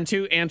concerned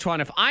too,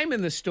 Antoine, if I'm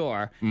in the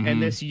store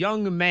and this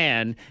young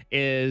man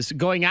is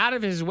going out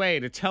of his way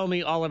to tell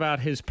me all about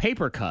his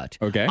paper cut.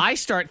 Okay. I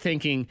start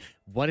thinking,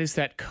 what is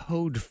that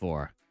code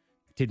for?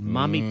 Did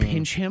mommy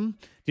pinch him?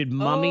 Did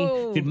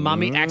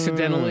mommy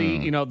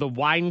accidentally, the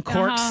wine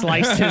cork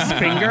sliced his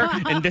finger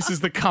and this is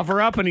the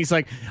cover up and he's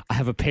like, I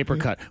have a paper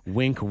cut.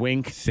 Wink,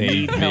 wink.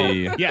 Save need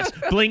me. help. Yes.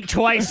 Blink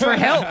twice for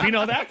help.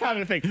 That kind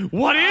of thing.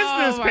 What is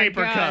this my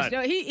paper gosh. cut?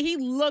 No, he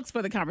looks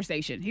for the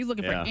conversation. He's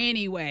looking for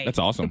any way. That's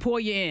awesome. To pull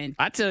you in.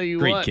 I tell you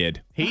Great what,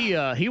 kid.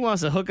 He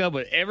wants to hook up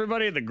with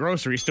everybody at the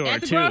grocery store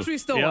At the too. grocery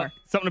store. Yep.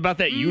 Something about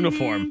that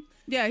uniform.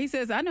 Yeah, he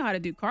says, I know how to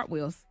do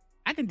cartwheels.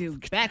 I can do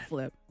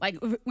backflip. Like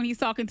when he's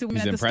talking to me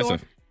He's at the impressive.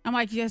 store. I'm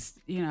like, just,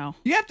 You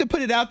have to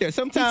put it out there.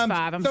 Sometimes, He's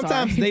 5, I'm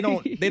sometimes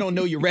sorry. they don't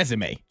know your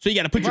resume, so you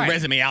got to put your Right.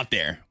 resume out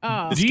there.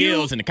 Oh. The Do you-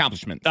 skills and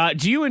accomplishments.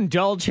 Do you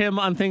indulge him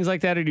on things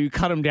like that, or do you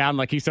cut him down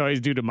like he used to always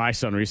do to my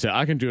son, where he said,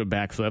 I can do a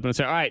backflip? And I'd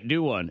say, all right,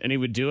 do one. And he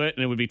would do it,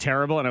 and it would be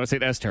terrible. And I would say,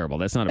 that's terrible.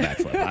 That's not a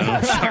backflip. I don't know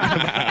what you're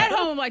talking about. At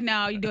home, I'm like,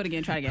 no, you do it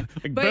again. Try again.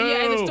 But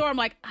yeah, in the boo. store, I'm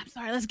like, I'm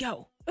sorry, let's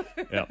go.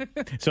 Yep.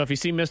 So if you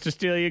see Mr.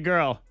 Steal Your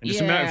Girl, and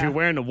just imagine if Yeah. you're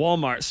wearing a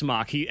Walmart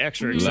smock, he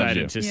extra you.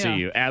 excited to see Yeah.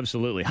 you.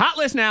 Absolutely. Hot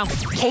list now.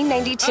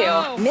 K92,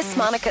 Oh. Miss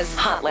Monica's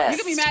Hot You're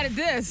List. going to be mad at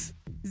this,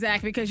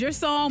 Zach, because your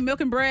song,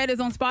 Milk and Bread, is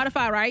on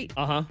Spotify, right?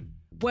 Uh-huh.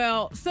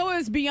 Well, so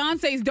is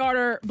Beyonce's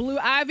daughter, Blue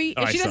Ivy,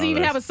 and I she doesn't saw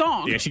even this. have a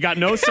song. Yeah, she got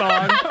no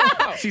song.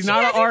 She's not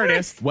an hasn't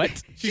artist. What?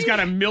 She's got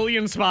 1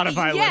 million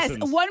Spotify Yes,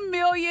 listens. 1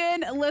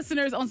 million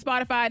listeners on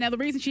Spotify. Now, the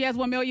reason she has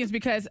 1 million is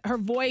because her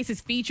voice is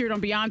featured on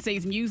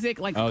Beyonce's music,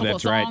 like a Oh, couple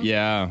that's of right. songs.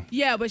 Yeah.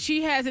 Yeah, but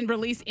she hasn't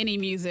released any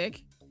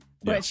music,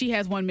 but Yeah. she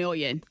has 1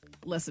 million.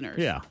 listeners.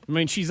 Yeah. I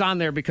mean, she's on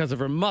there because of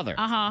her mother.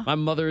 Uh-huh. My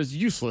mother is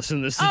useless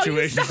in this Oh, you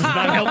situation. She's stop.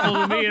 not helpful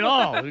to me at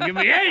all. Doesn't give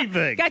me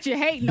anything. Got you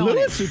hating on Lou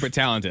it. is super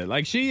talented.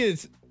 Like she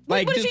is.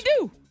 What did she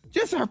do?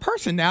 Just her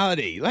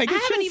personality. Like I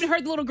it's haven't just- even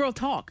heard the little girl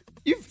talk.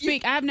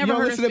 Speak. I've You never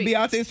don't heard her listen to speak.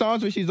 Beyonce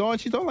songs when she's on.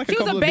 She's on like a She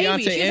was couple a of baby.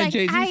 Beyonce She's and like,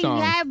 Jay-Z I songs.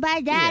 love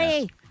my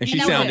daddy. And she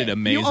that was sounded it.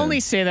 amazing. You only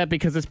say that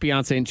because it's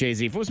Beyonce and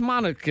Jay-Z. If it was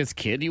Monica's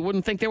kid, you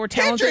wouldn't think they were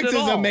talented Hendrix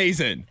at is all.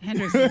 amazing.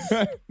 Hendrix is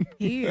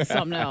he is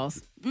something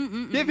else.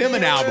 Give him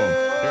an album.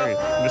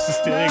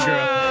 Mrs. Steady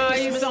Girl.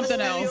 He's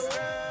something else.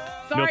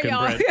 Sorry, Milk and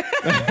y'all.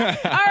 bread.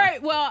 All right.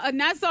 Well,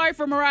 not sorry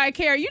for Mariah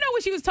Carey. You know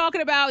what she was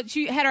talking about?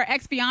 She had her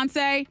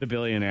ex-fiance, The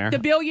billionaire. the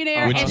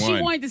billionaire, Which and she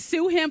one? wanted to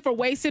sue him for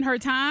wasting her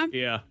time.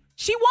 Yeah.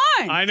 She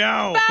won. I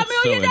know. $5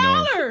 million.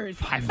 annoying.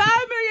 $5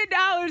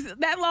 million.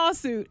 That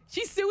lawsuit.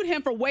 She sued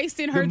him for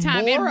wasting her The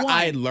time more and won.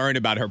 I learn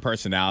about her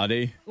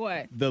personality,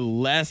 What? the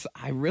less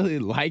I really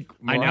like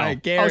I Mariah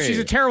know. Carey. Oh, she's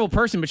a terrible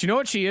person, but you know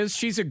what she is?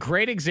 She's a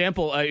great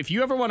example. If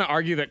you ever want to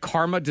argue that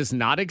karma does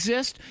not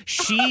exist,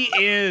 she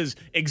is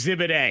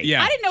Exhibit A.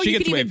 Yeah, I didn't know she you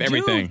gets could away even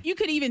with everything. do. You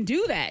could even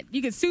do that.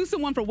 You could sue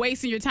someone for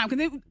wasting your time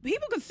because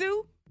people could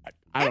sue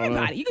I don't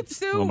everybody. know. You could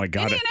sue Oh my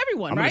God. any and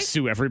everyone, I'm right? going to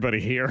sue everybody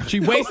here. She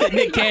wasted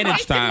Nick Cannon's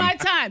Wasting time. my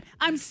time.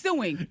 I'm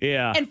suing.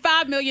 Yeah. And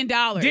 $5 million.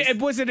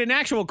 Was it an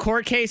actual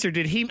court case or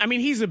did he? I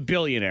mean, he's a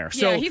billionaire.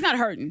 So yeah, he's not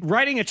hurting.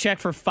 writing a check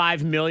for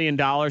 $5 million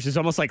is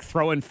almost like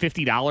throwing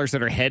 $50 at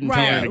her head and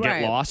telling her to Right, get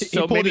right. lost. He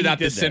So pulled maybe it out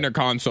the did that. center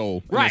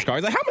console in Right. his car.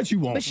 He's like, how much you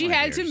want? But she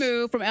had to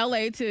move from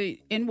LA to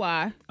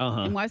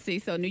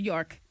NYC, so New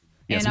York.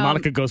 Yes, And,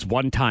 Monica goes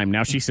one time.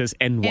 Now she says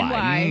NY.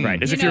 NY.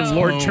 Right, as You if you're know,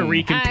 Lord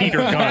Tariq and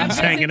Peter I've Guns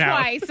said hanging it out.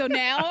 twice, so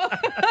now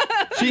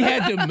She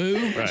had to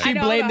move. Right. She I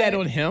know blamed about that it.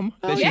 on him.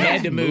 That she yeah.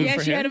 had to move Yeah,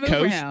 for she him. had to move for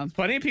Coach. him.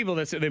 Plenty of people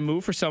that say they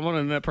move for someone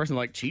and that person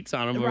like cheats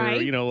on them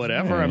Right. or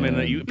whatever. I mean,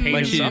 that you pain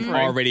Like and she suffering.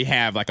 already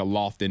have like a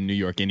loft in New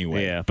York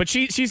anyway. Yeah, but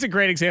she's a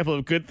great example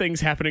of good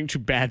things happening to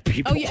bad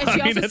people. Oh yeah, and I she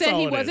mean, also that's said all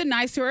he it wasn't is.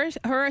 nice to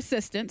her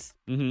assistants.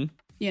 Mm-hmm.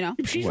 You know,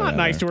 She's not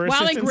nice to her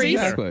while in assistants Greece,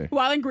 either.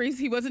 while in Greece,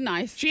 he wasn't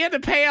nice. She had to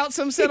pay out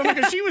some settlement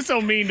because she was so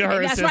mean to her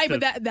That's assistant.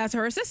 right, but that's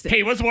her assistant.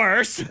 He was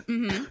worse.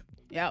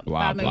 Yep,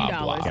 Blah, $5 million.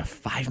 blah, blah. Yeah,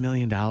 $5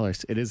 million.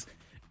 It is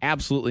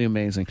absolutely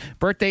amazing.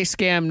 Birthday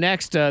scam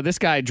next. This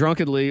guy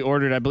drunkenly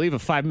ordered, I believe, a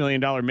 $5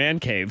 million man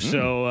cave.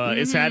 So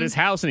it's at his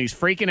house and he's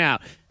freaking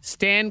out.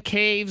 Stan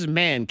Caves,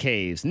 Man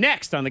Caves.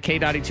 Next on the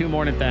K92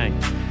 Morning Thing.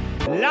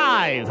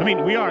 Live. I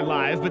mean, we are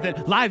live, but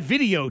then live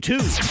video too.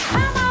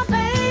 Come on,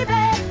 baby,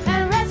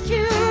 and rescue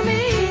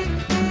me.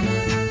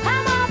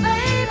 Come on,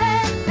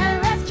 baby,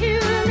 and rescue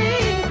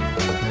me.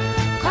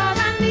 'Cause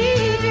I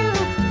need you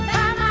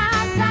by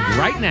my side.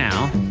 Right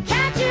now,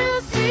 Can't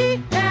you see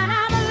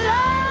that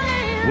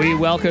I'm alone? we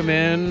welcome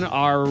in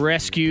our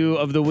rescue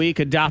of the week,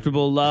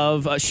 Adoptable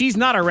Love. She's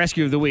not our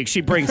rescue of the week.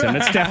 She brings him.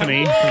 It's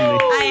Stephanie.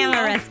 I am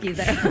a rescue,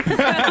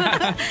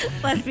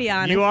 though. Let's be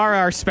honest. You are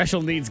our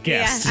special needs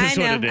guest, Yeah, is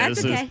I what know. it That's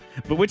is. okay.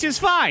 But which is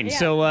fine. Yeah.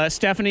 So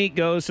Stephanie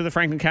goes to the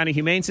Franklin County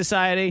Humane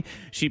Society.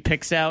 She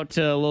picks out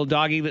a little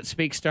doggy that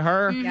speaks to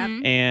her. Yep.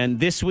 And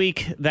this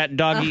week, that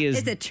doggy is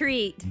It's a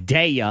treat.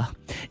 Daya.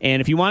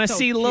 And if you want to So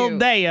see little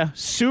cute. Daya,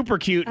 super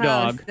cute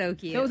dog. Oh, so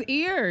cute. Those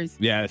ears.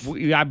 Yes.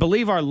 I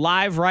believe are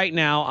live right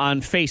now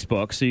on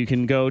Facebook, so you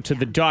can go to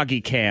the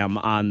doggy cam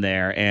on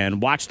there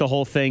and watch the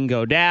whole thing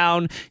go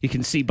down. You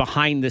can see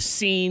behind the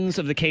scenes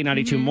of the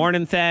K92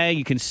 Morning Thing.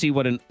 You can see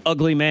what an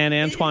ugly man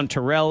Antoine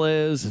Terrell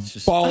is. It's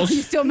just Balls.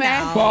 You still mad?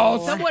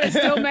 Balls. Someone is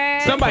still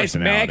mad. Somebody's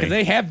mad Personality. because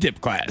they have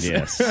dip class.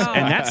 yes,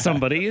 and that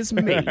somebody is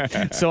me.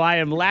 So I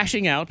am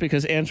lashing out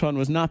because Antoine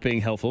was not being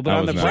helpful. But I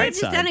on the was not. bright I've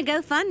just side, done a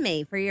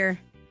GoFundMe for your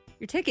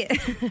ticket.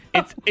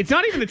 it's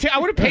not even the ticket. I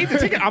would have paid the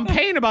ticket. I'm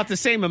paying about the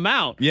same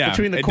amount Yeah.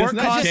 between the It court does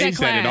not costs. change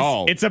that at class.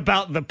 all. It's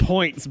about the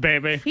points,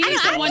 baby. He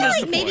needs I someone feel to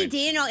like maybe support.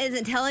 Daniel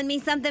isn't telling me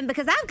something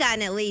because I've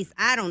gotten at least,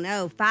 I don't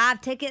know, 5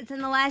 tickets in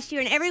the last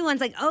year, and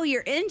everyone's like, oh,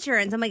 your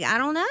insurance. I'm like, I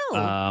don't know.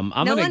 I'm no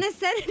gonna- one has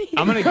said anything.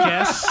 I'm going to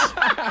guess.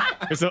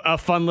 There's a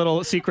fun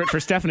little secret for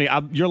Stephanie.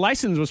 Your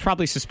license was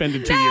probably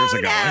suspended 2 years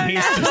ago. And he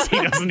doesn't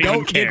even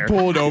Don't care. get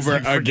pulled over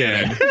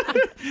again.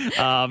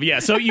 Yeah,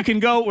 so you can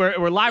go.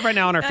 We're live right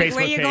now on our Facebook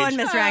Where you page. going,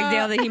 Miss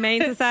Ragsdale? The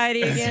Humane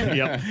Society again?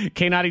 Yep.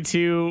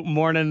 K92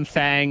 Morning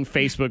Thang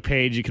Facebook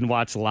page. You can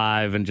watch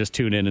live and just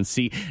tune in and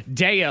see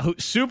Daya, who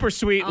super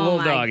sweet Oh little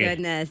my doggy.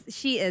 goodness.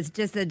 She is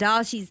just a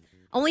doll. She's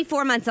only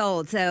 4 months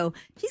old, so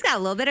she's got a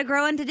little bit of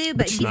growing to do,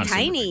 but she's Not a super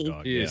big tiny.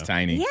 dog, He is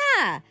tiny.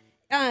 Yeah.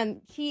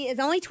 She is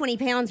only 20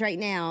 pounds right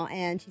now,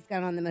 and she's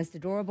got on the most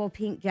adorable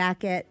pink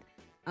jacket.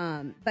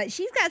 But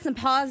she's got some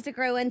paws to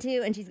grow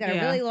into, and she's got a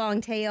Yeah. really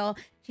long tail.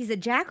 She's a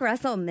Jack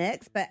Russell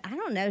mix, but I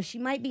don't know. She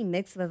might be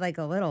mixed with like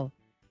a little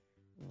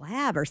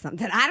lab or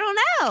something. I don't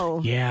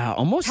know. Yeah,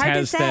 almost Hard to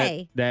has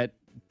say. that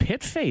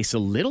pit face a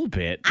little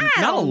bit. I Not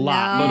a don't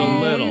lot, know. but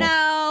a little. No,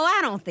 I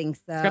don't think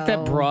so. It's got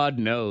that broad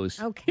nose.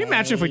 Okay. Can you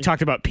imagine if we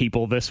talked about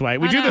people this way?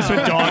 We do this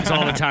with dogs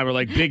all the time. We're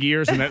like big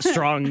ears and that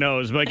strong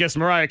nose. But I guess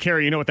Mariah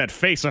Carey, you know what that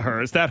face of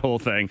hers, that whole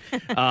thing.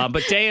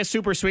 But Day is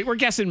super sweet. We're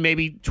guessing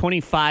maybe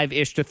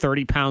 25-ish to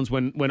 30 pounds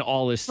when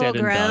all is said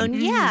Full grown, and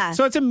done. yeah.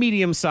 So it's a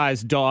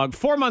medium-sized dog,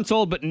 4 months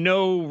old, but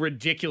no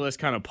ridiculous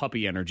kind of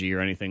puppy energy or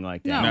anything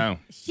like that. No.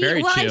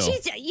 Very well, chill.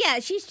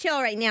 she's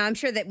chill right now. I'm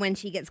sure that when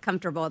she gets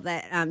comfortable,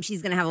 that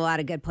she's going to have a lot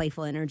of good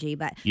playful energy.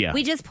 But Yeah.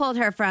 we just pulled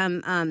her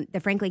from the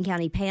Franklin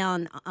County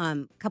Pound a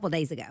couple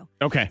days ago.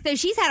 Okay. So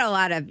she's had a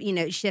lot of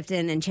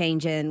shifting and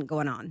changing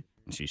going on.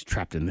 She's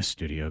trapped in this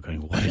studio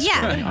going, what is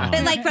going Yeah, on?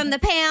 but like from the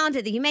Pound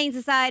to the Humane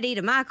Society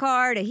to my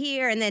car to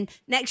here, and then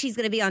next she's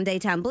going to be on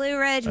Daytime Blue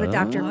Ridge with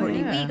Dr.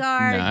 Courtney Wiegard.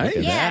 Nice. Look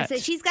at Yeah, that. so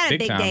she's got a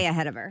big day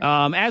ahead of her.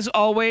 As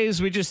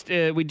always, we just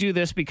we do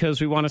this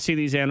because we want to see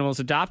these animals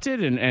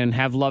adopted and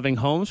have loving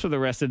homes for the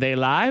rest of their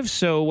lives.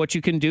 So what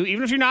you can do,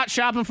 even if you're not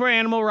shopping for an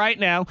animal right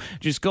now,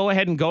 just go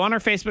ahead and go on our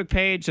Facebook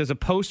page. There's a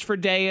post for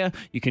Daya.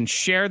 You can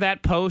share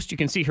that post. You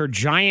can see her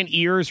giant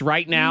ears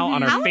right now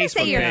on our I Facebook want to say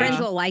page. your friends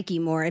will like you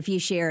more if you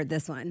shared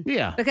this one.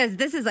 Yeah. Because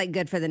this is like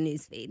good for the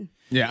news feed.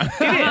 Yeah.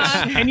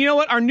 It is. And you know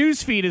what? Our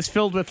news feed is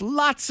filled with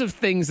lots of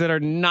things that are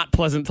not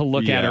pleasant to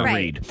look at or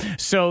Right. read.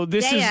 So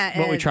this Daya is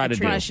what we try to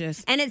do.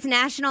 And it's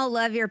National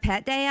Love Your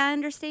Pet Day, I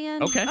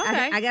understand. Okay.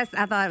 I guess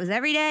I thought it was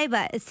every day,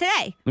 but it's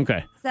today.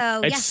 Okay.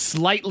 So, it's yeah.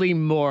 slightly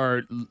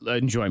more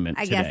enjoyment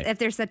I today. guess if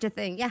there's such a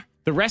thing. Yeah.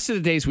 The rest of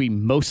the days, we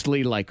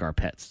mostly like our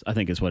pets, I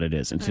think is what it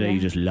is. And today, you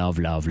just love,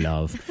 love,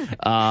 love.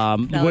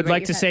 Would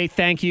like your to say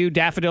thank you.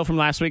 Daffodil from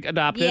last week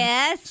adopted.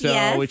 Yes, So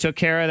yes. we took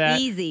care of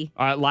that. Easy.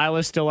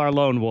 Lila's still our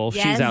lone wolf.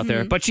 Yes. She's out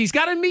there. But she's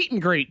got a meet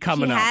and greet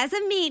coming She up. has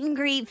a meet and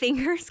greet,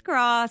 fingers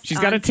crossed. She's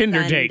got a on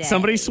Tinder Sunday. date.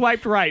 Somebody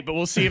swiped right, but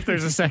we'll see if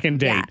there's a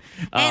second date.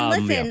 And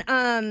listen,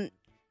 yeah.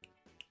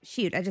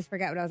 shoot, I just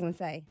forgot what I was going to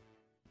say.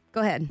 Go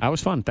ahead. That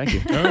was fun. Thank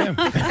you.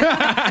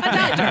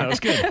 That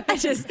was good. I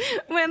just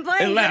went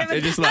blank. It left. but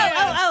It just left.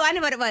 Oh, I know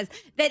what it was.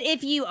 That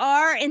if you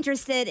are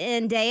interested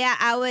in Daya,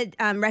 I would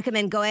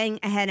recommend going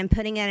ahead and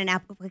putting in an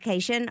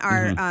application.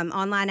 Our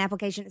online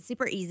application is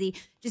super easy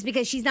just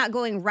because she's not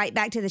going right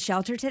back to the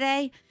shelter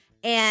today.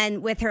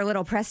 And with her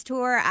little press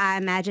tour, I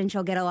imagine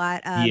she'll get a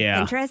lot of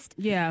interest.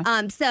 Yeah.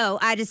 So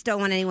I just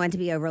don't want anyone to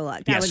be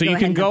overlooked. I Yeah, would so you ahead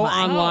can and go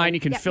apply. online, you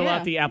can Yeah. fill Yeah.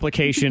 out the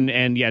application,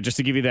 and just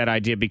to give you that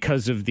idea,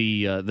 because of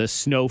the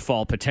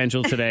snowfall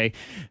potential today,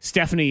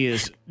 Stephanie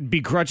is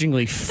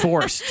begrudgingly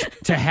forced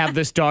to have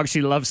this dog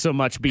she loves so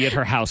much be at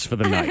her house for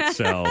the night.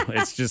 So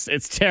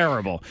it's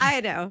terrible.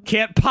 I know.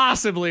 Can't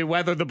possibly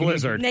weather the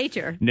blizzard.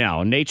 Nature.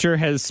 No, nature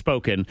has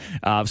spoken.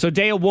 So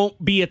Daya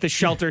won't be at the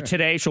shelter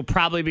today. She'll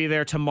probably be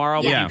there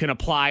tomorrow, but Yeah. you can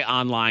apply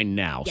online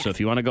now. Yes. So if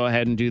you want to go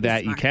ahead and do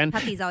that, you can.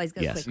 Puppies always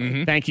go Yes.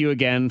 quickly. Thank you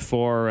again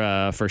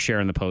for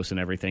sharing the post and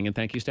everything. And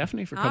thank you,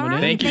 Stephanie, for coming right.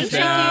 in. Thank you, Thank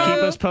Stephanie.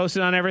 Keep us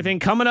posted on everything.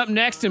 Coming up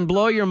next and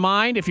blow your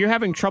mind. If you're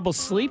having trouble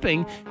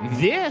sleeping,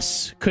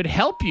 this could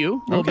help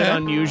you. A little bit Okay.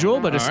 unusual,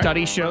 but a All right.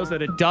 study shows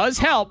that it does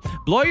help.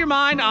 Blow your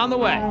mind on the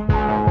way.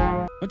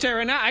 I'll tell you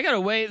right now, I got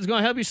a way that's going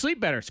to help you sleep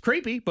better. It's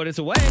creepy, but it's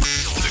a way.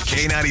 The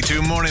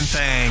K92 Morning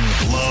Thang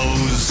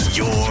blows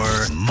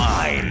your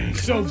mind.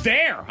 So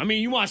there. I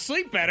mean, you want to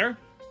sleep better,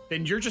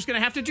 then you're just going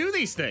to have to do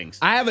these things.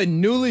 I have a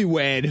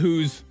newlywed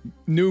whose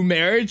new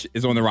marriage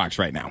is on the rocks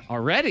right now.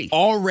 Already?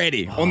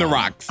 Already on the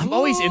rocks. I'm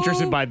always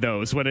interested by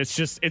those when it's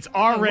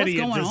already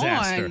What's a going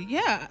disaster. on?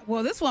 Yeah.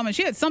 Well, this woman,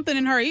 she had something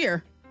in her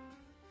ear.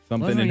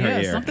 Something in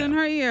her ear. Something in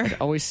her ear.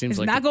 It always seems It's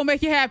like not going to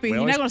make you happy. We You're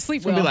always- not going to sleep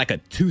It's gonna well. be like a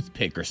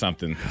toothpick or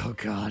something. Oh,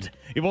 God.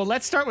 Well,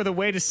 let's start with a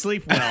way to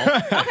sleep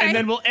well, and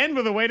then we'll end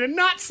with a way to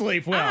not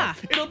sleep well.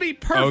 It'll be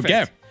perfect.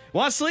 Okay.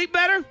 Want to sleep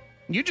better?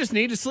 You just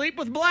need to sleep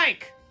with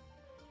blank.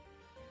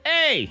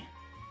 A,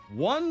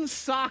 one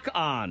sock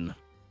on.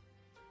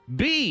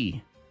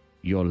 B,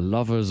 your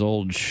lover's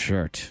old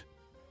shirt.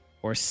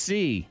 Or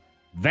C,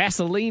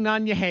 Vaseline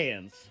on your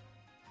hands.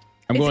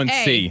 I'm It's going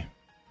A. C.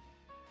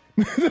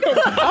 I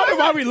don't know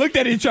why we looked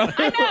at each other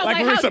I know, like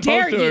we how were supposed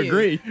dare to you?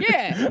 agree.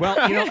 Yeah. Well,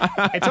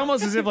 it's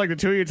almost as if like the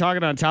two of you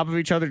talking on top of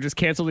each other just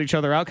canceled each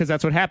other out because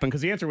that's what happened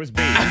because the answer was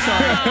B. I'm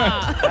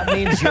sorry. That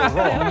means you're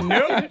wrong.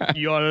 Nope.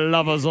 Your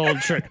lover's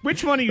old shirt.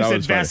 Which one of you That said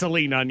was funny.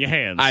 Vaseline on your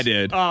hands? I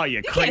did. Oh, you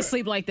You crazy. can't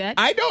sleep like that.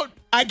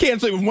 I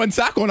can't sleep with one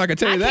sock on, I can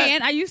tell I you that.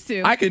 can. I used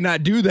to. I could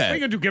not do What are you that.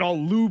 going to do? Get all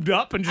lubed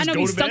up and I just know go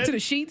you to stuck bed? to the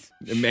sheets.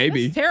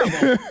 Maybe. It's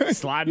terrible.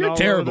 Sliding You're all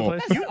terrible. over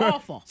the place. That's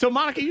awful. So,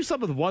 Monica, you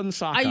slept with one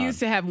sock I on. used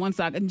to have one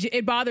sock. And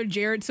it bothered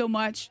Jared so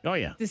much. Oh,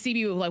 yeah. To see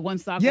me with like one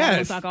sock on, Yes.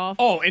 one sock off.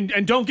 Oh,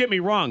 and don't get me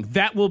wrong.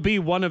 That will be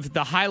one of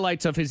the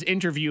highlights of his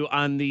interview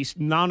on the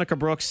Monica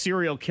Brooks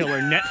serial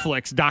killer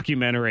Netflix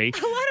documentary. A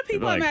lot of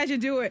people Like,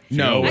 imagine do it.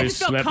 No. I just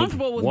felt slept with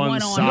comfortable with one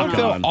one sock on. You don't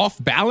feel on.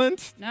 off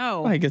balance?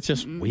 No. Like, it's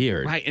just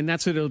weird. Right, and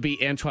that's what it'll be,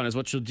 Antoine, is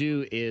what she'll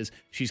do is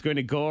she's going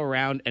to go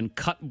around and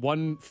cut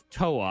one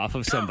toe off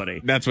of somebody.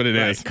 That's what it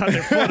Right, is. cut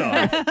their foot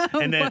off.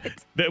 And then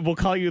we'll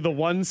call you the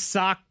one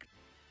sock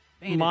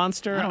Bandit.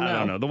 monster. I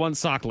don't know. The one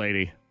sock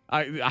lady.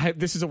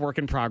 This is a work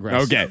in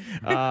progress. Okay.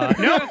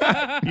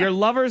 No, your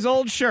lover's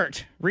old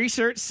shirt.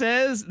 Research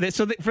says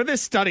that, for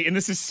this study, and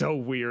this is so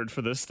weird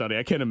for this study,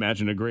 I can't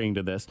imagine agreeing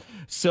to this.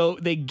 So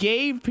they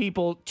gave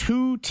people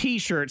 2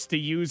 T-shirts to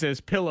use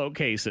as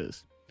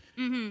pillowcases.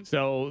 Mm-hmm.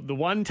 So the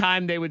one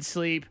time they would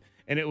sleep,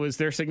 and it was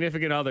their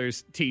significant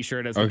other's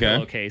T-shirt as the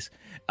pillowcase.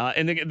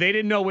 And they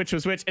didn't know which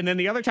was which. And then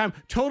the other time,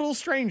 total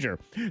stranger.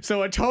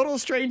 So a total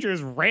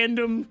stranger's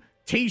random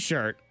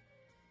T-shirt.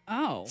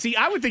 Oh. See,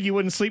 I would think you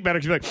wouldn't sleep better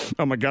because you're like,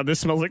 oh my God, this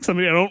smells like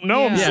somebody I don't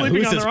know. I'm Yeah, sleeping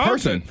who's on this their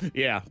person? own.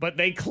 Yeah, but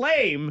they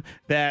claim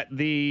that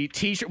the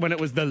T-shirt, when it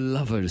was the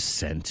lover's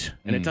scent,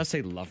 and it does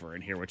say lover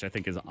in here, which I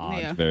think is odd.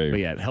 Yeah. But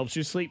yeah, it helps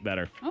you sleep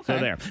better. Okay. So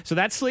there. So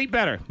that's sleep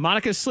better.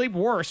 Monica's sleep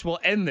worse will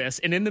end this.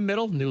 And in the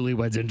middle,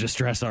 newlyweds in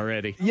distress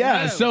already.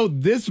 Yeah, so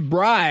this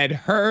bride,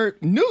 her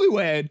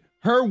newlywed,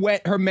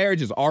 her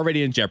marriage is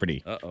already in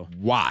jeopardy. Uh-oh.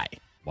 Why?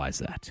 Why is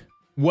that?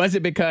 Was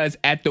it because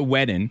at the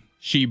wedding,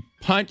 she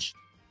punched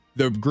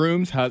the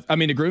groom's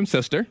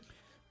sister?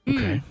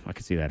 Okay, I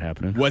can see that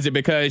happening. Was it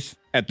because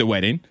at the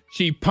wedding,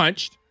 she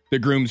punched the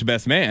groom's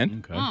best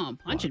man? Okay. Oh,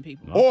 punching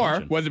people.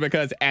 Or was it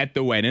because at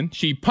the wedding,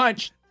 she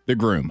punched the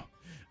groom?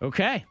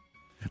 Okay.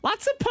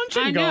 Lots of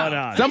punching I know. going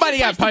on. Somebody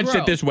got punched the punched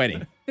groom. at this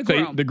wedding. The So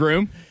groom. the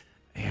groom?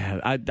 Yeah,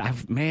 I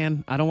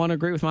don't want to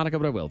agree with Monica,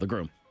 but I will. The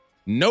groom.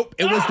 Nope,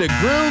 it was the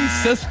groom's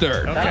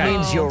sister. That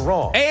means you're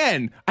wrong.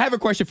 And I have a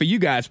question for you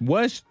guys.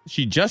 Was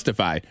she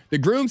justified? The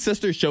groom's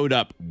sister showed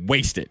up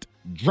wasted.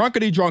 Drunk,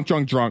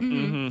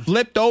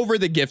 flipped over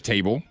the gift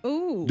table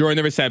Ooh. during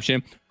the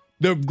reception.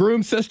 The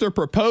groom's sister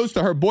proposed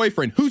to her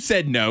boyfriend, who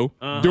said no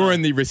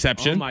during the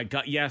reception. Oh my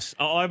God, yes.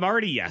 Oh, I'm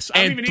already yes. I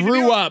don't And even need to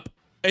threw do- up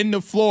in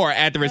the floor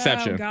at the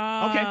reception. Oh,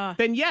 God. Okay,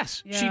 then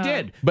yes, she Yeah.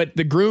 did. But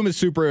the groom is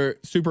super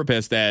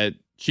pissed that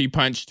she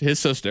punched his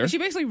sister. She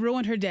basically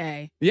ruined her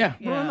day. Yeah.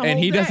 Yeah. the And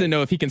whole he day. doesn't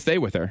know if he can stay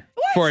with her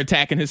for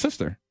attacking his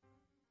sister.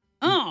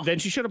 Oh. Then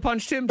she should have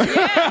punched him. Too.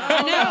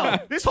 I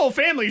know. This whole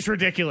family's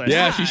ridiculous.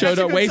 Yeah, she showed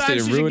up wasted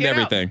and ruined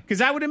everything.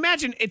 Because I would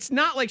imagine it's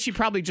not like she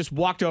probably just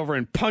walked over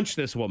and punched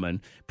this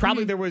woman.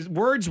 Probably there was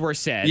words were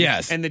said.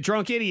 Yes. And the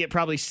drunk idiot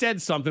probably said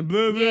something.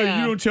 Blah, blah,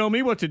 Yeah. You don't tell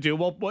me what to do.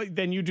 Well,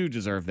 then you do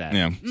deserve that.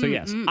 Yeah. So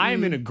yes, I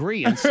am in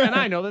agreement, and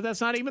I know that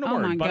that's not even a Oh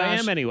word, my but I gosh.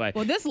 am anyway.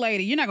 Well, this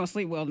lady, you're not going to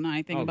sleep well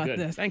tonight thinking Oh, about good.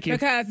 this. Thank you.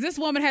 Because this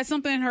woman had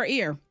something in her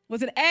ear.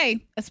 Was it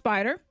A, a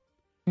spider,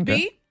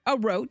 B, a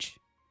roach,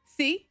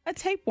 C, a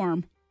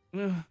tapeworm?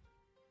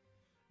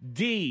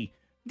 D.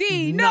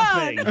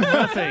 None.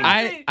 Nothing.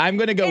 I'm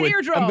gonna go An with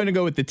eardrum. I'm gonna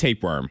go with the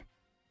tapeworm.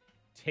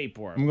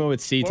 Tapeworm. I'm going with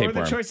C, What were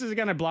tapeworm. the choices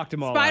again? I blocked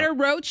them all Spider, out.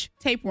 roach,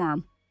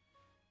 tapeworm.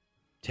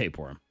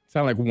 Tapeworm.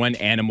 Sound like one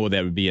animal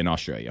that would be in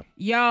Australia.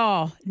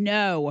 Y'all,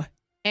 no.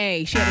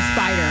 A, she had a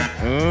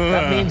spider.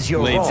 That means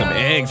you're Laid wrong. some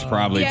eggs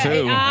probably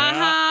too.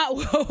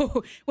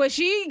 Uh-huh. Well,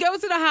 she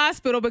goes to the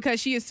hospital because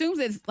she assumes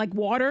it's like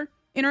water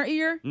in her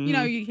ear. You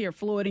know, you hear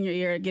fluid in your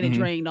ear, get it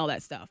drained, all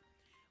that stuff.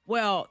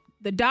 Well,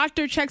 the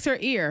doctor checks her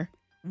ear,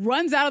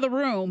 runs out of the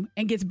room,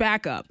 and gets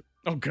backup.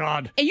 Oh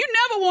God. And you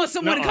never want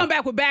someone to Nuh-uh. come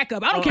back with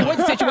backup. I don't care what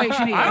the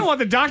situation is. I don't want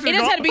the doctor It to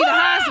doesn't go, have to be the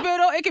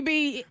hospital. It could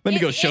be. Let me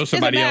go show doesn't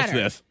somebody else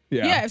matter. this.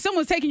 Yeah. Yeah, if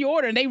someone's taking your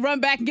order and they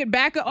run back and get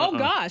backup, oh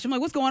gosh, I'm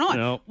like, what's going on?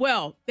 No.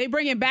 Well, they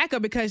bring in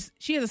backup because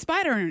she has a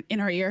spider in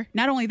her ear.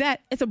 Not only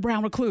that, it's a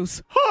brown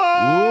recluse.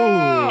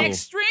 Oh!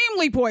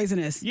 Extremely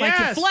poisonous. Like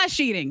Yes. you're flesh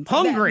eating.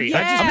 Hungry.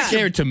 That, I'm yeah.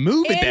 scared to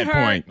move at in that her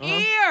point.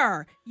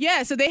 ear.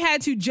 Yeah, so they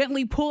had to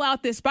gently pull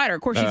out this spider. Of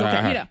course, she's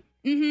okay. You know.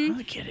 Mm-hmm.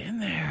 Get in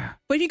there.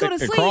 But if you go to It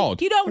sleep,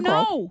 crawled. you don't It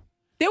know. crawled.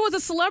 There was a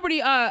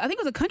celebrity, I think it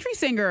was a country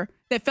singer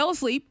that fell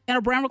asleep and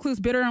a brown recluse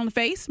bit her on the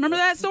face. Remember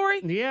that story?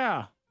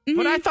 Yeah.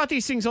 But I thought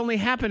these things only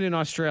happen in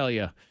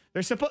Australia.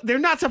 They're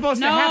not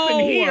supposed to happen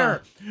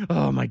here.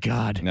 Oh my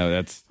God. No,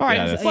 that's All right.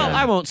 yeah, that's well, sad.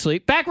 I won't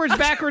sleep.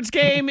 Backwards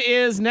game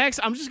is next.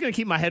 I'm just going to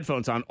keep my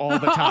headphones on all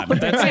the time.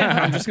 That's it.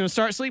 I'm just going to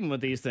start sleeping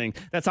with these things.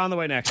 That's on the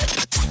way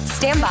next.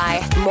 Stand by.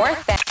 More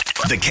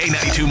The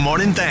K92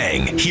 Morning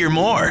Thing. Hear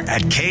more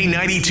at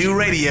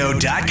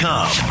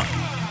K92Radio.com.